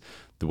routines,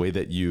 the way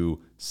that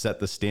you set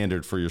the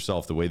standard for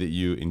yourself, the way that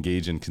you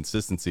engage in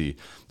consistency.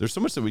 There's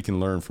so much that we can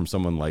learn from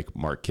someone like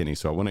Mark Kenney.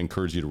 So I want to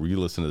encourage you to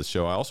re-listen to the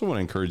show. I also want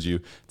to encourage you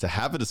to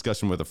have a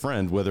discussion with a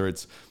friend, whether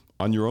it's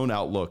on your own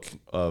outlook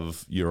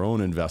of your own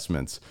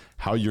investments,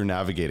 how you're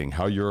navigating,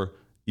 how you're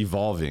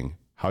evolving,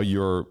 how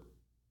you're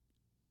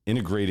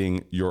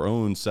integrating your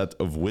own set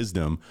of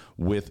wisdom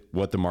with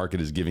what the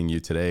market is giving you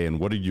today, and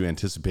what are you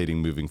anticipating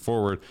moving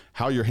forward,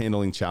 how you're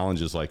handling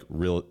challenges like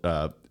real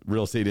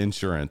estate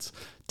insurance,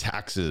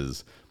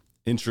 taxes,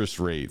 interest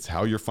rates,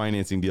 how you're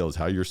financing deals,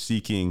 how you're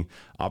seeking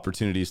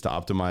opportunities to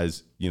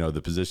optimize,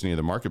 the positioning of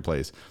the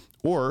marketplace.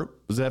 Or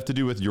does it have to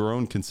do with your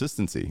own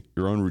consistency,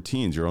 your own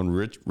routines, your own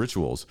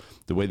rituals,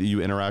 the way that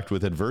you interact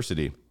with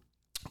adversity?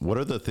 What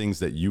are the things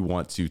that you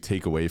want to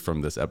take away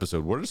from this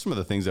episode? What are some of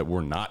the things that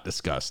were not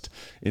discussed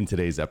in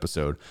today's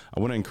episode?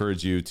 I want to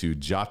encourage you to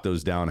jot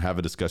those down, have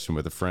a discussion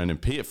with a friend,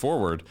 and pay it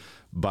forward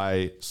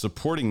by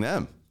supporting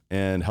them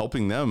and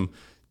helping them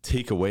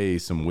take away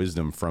some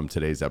wisdom from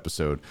today's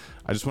episode.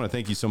 I just want to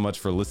thank you so much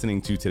for listening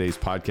to today's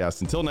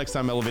podcast. Until next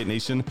time, Elevate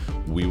Nation,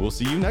 we will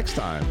see you next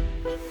time.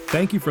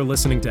 Thank you for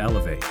listening to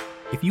Elevate.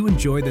 If you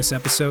enjoyed this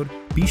episode,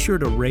 be sure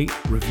to rate,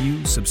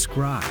 review,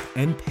 subscribe,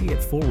 and pay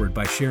it forward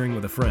by sharing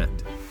with a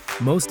friend.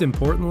 Most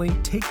importantly,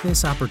 take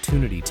this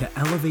opportunity to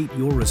elevate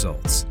your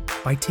results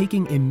by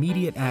taking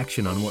immediate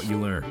action on what you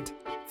learned.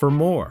 For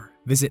more,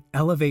 visit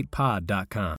elevatepod.com.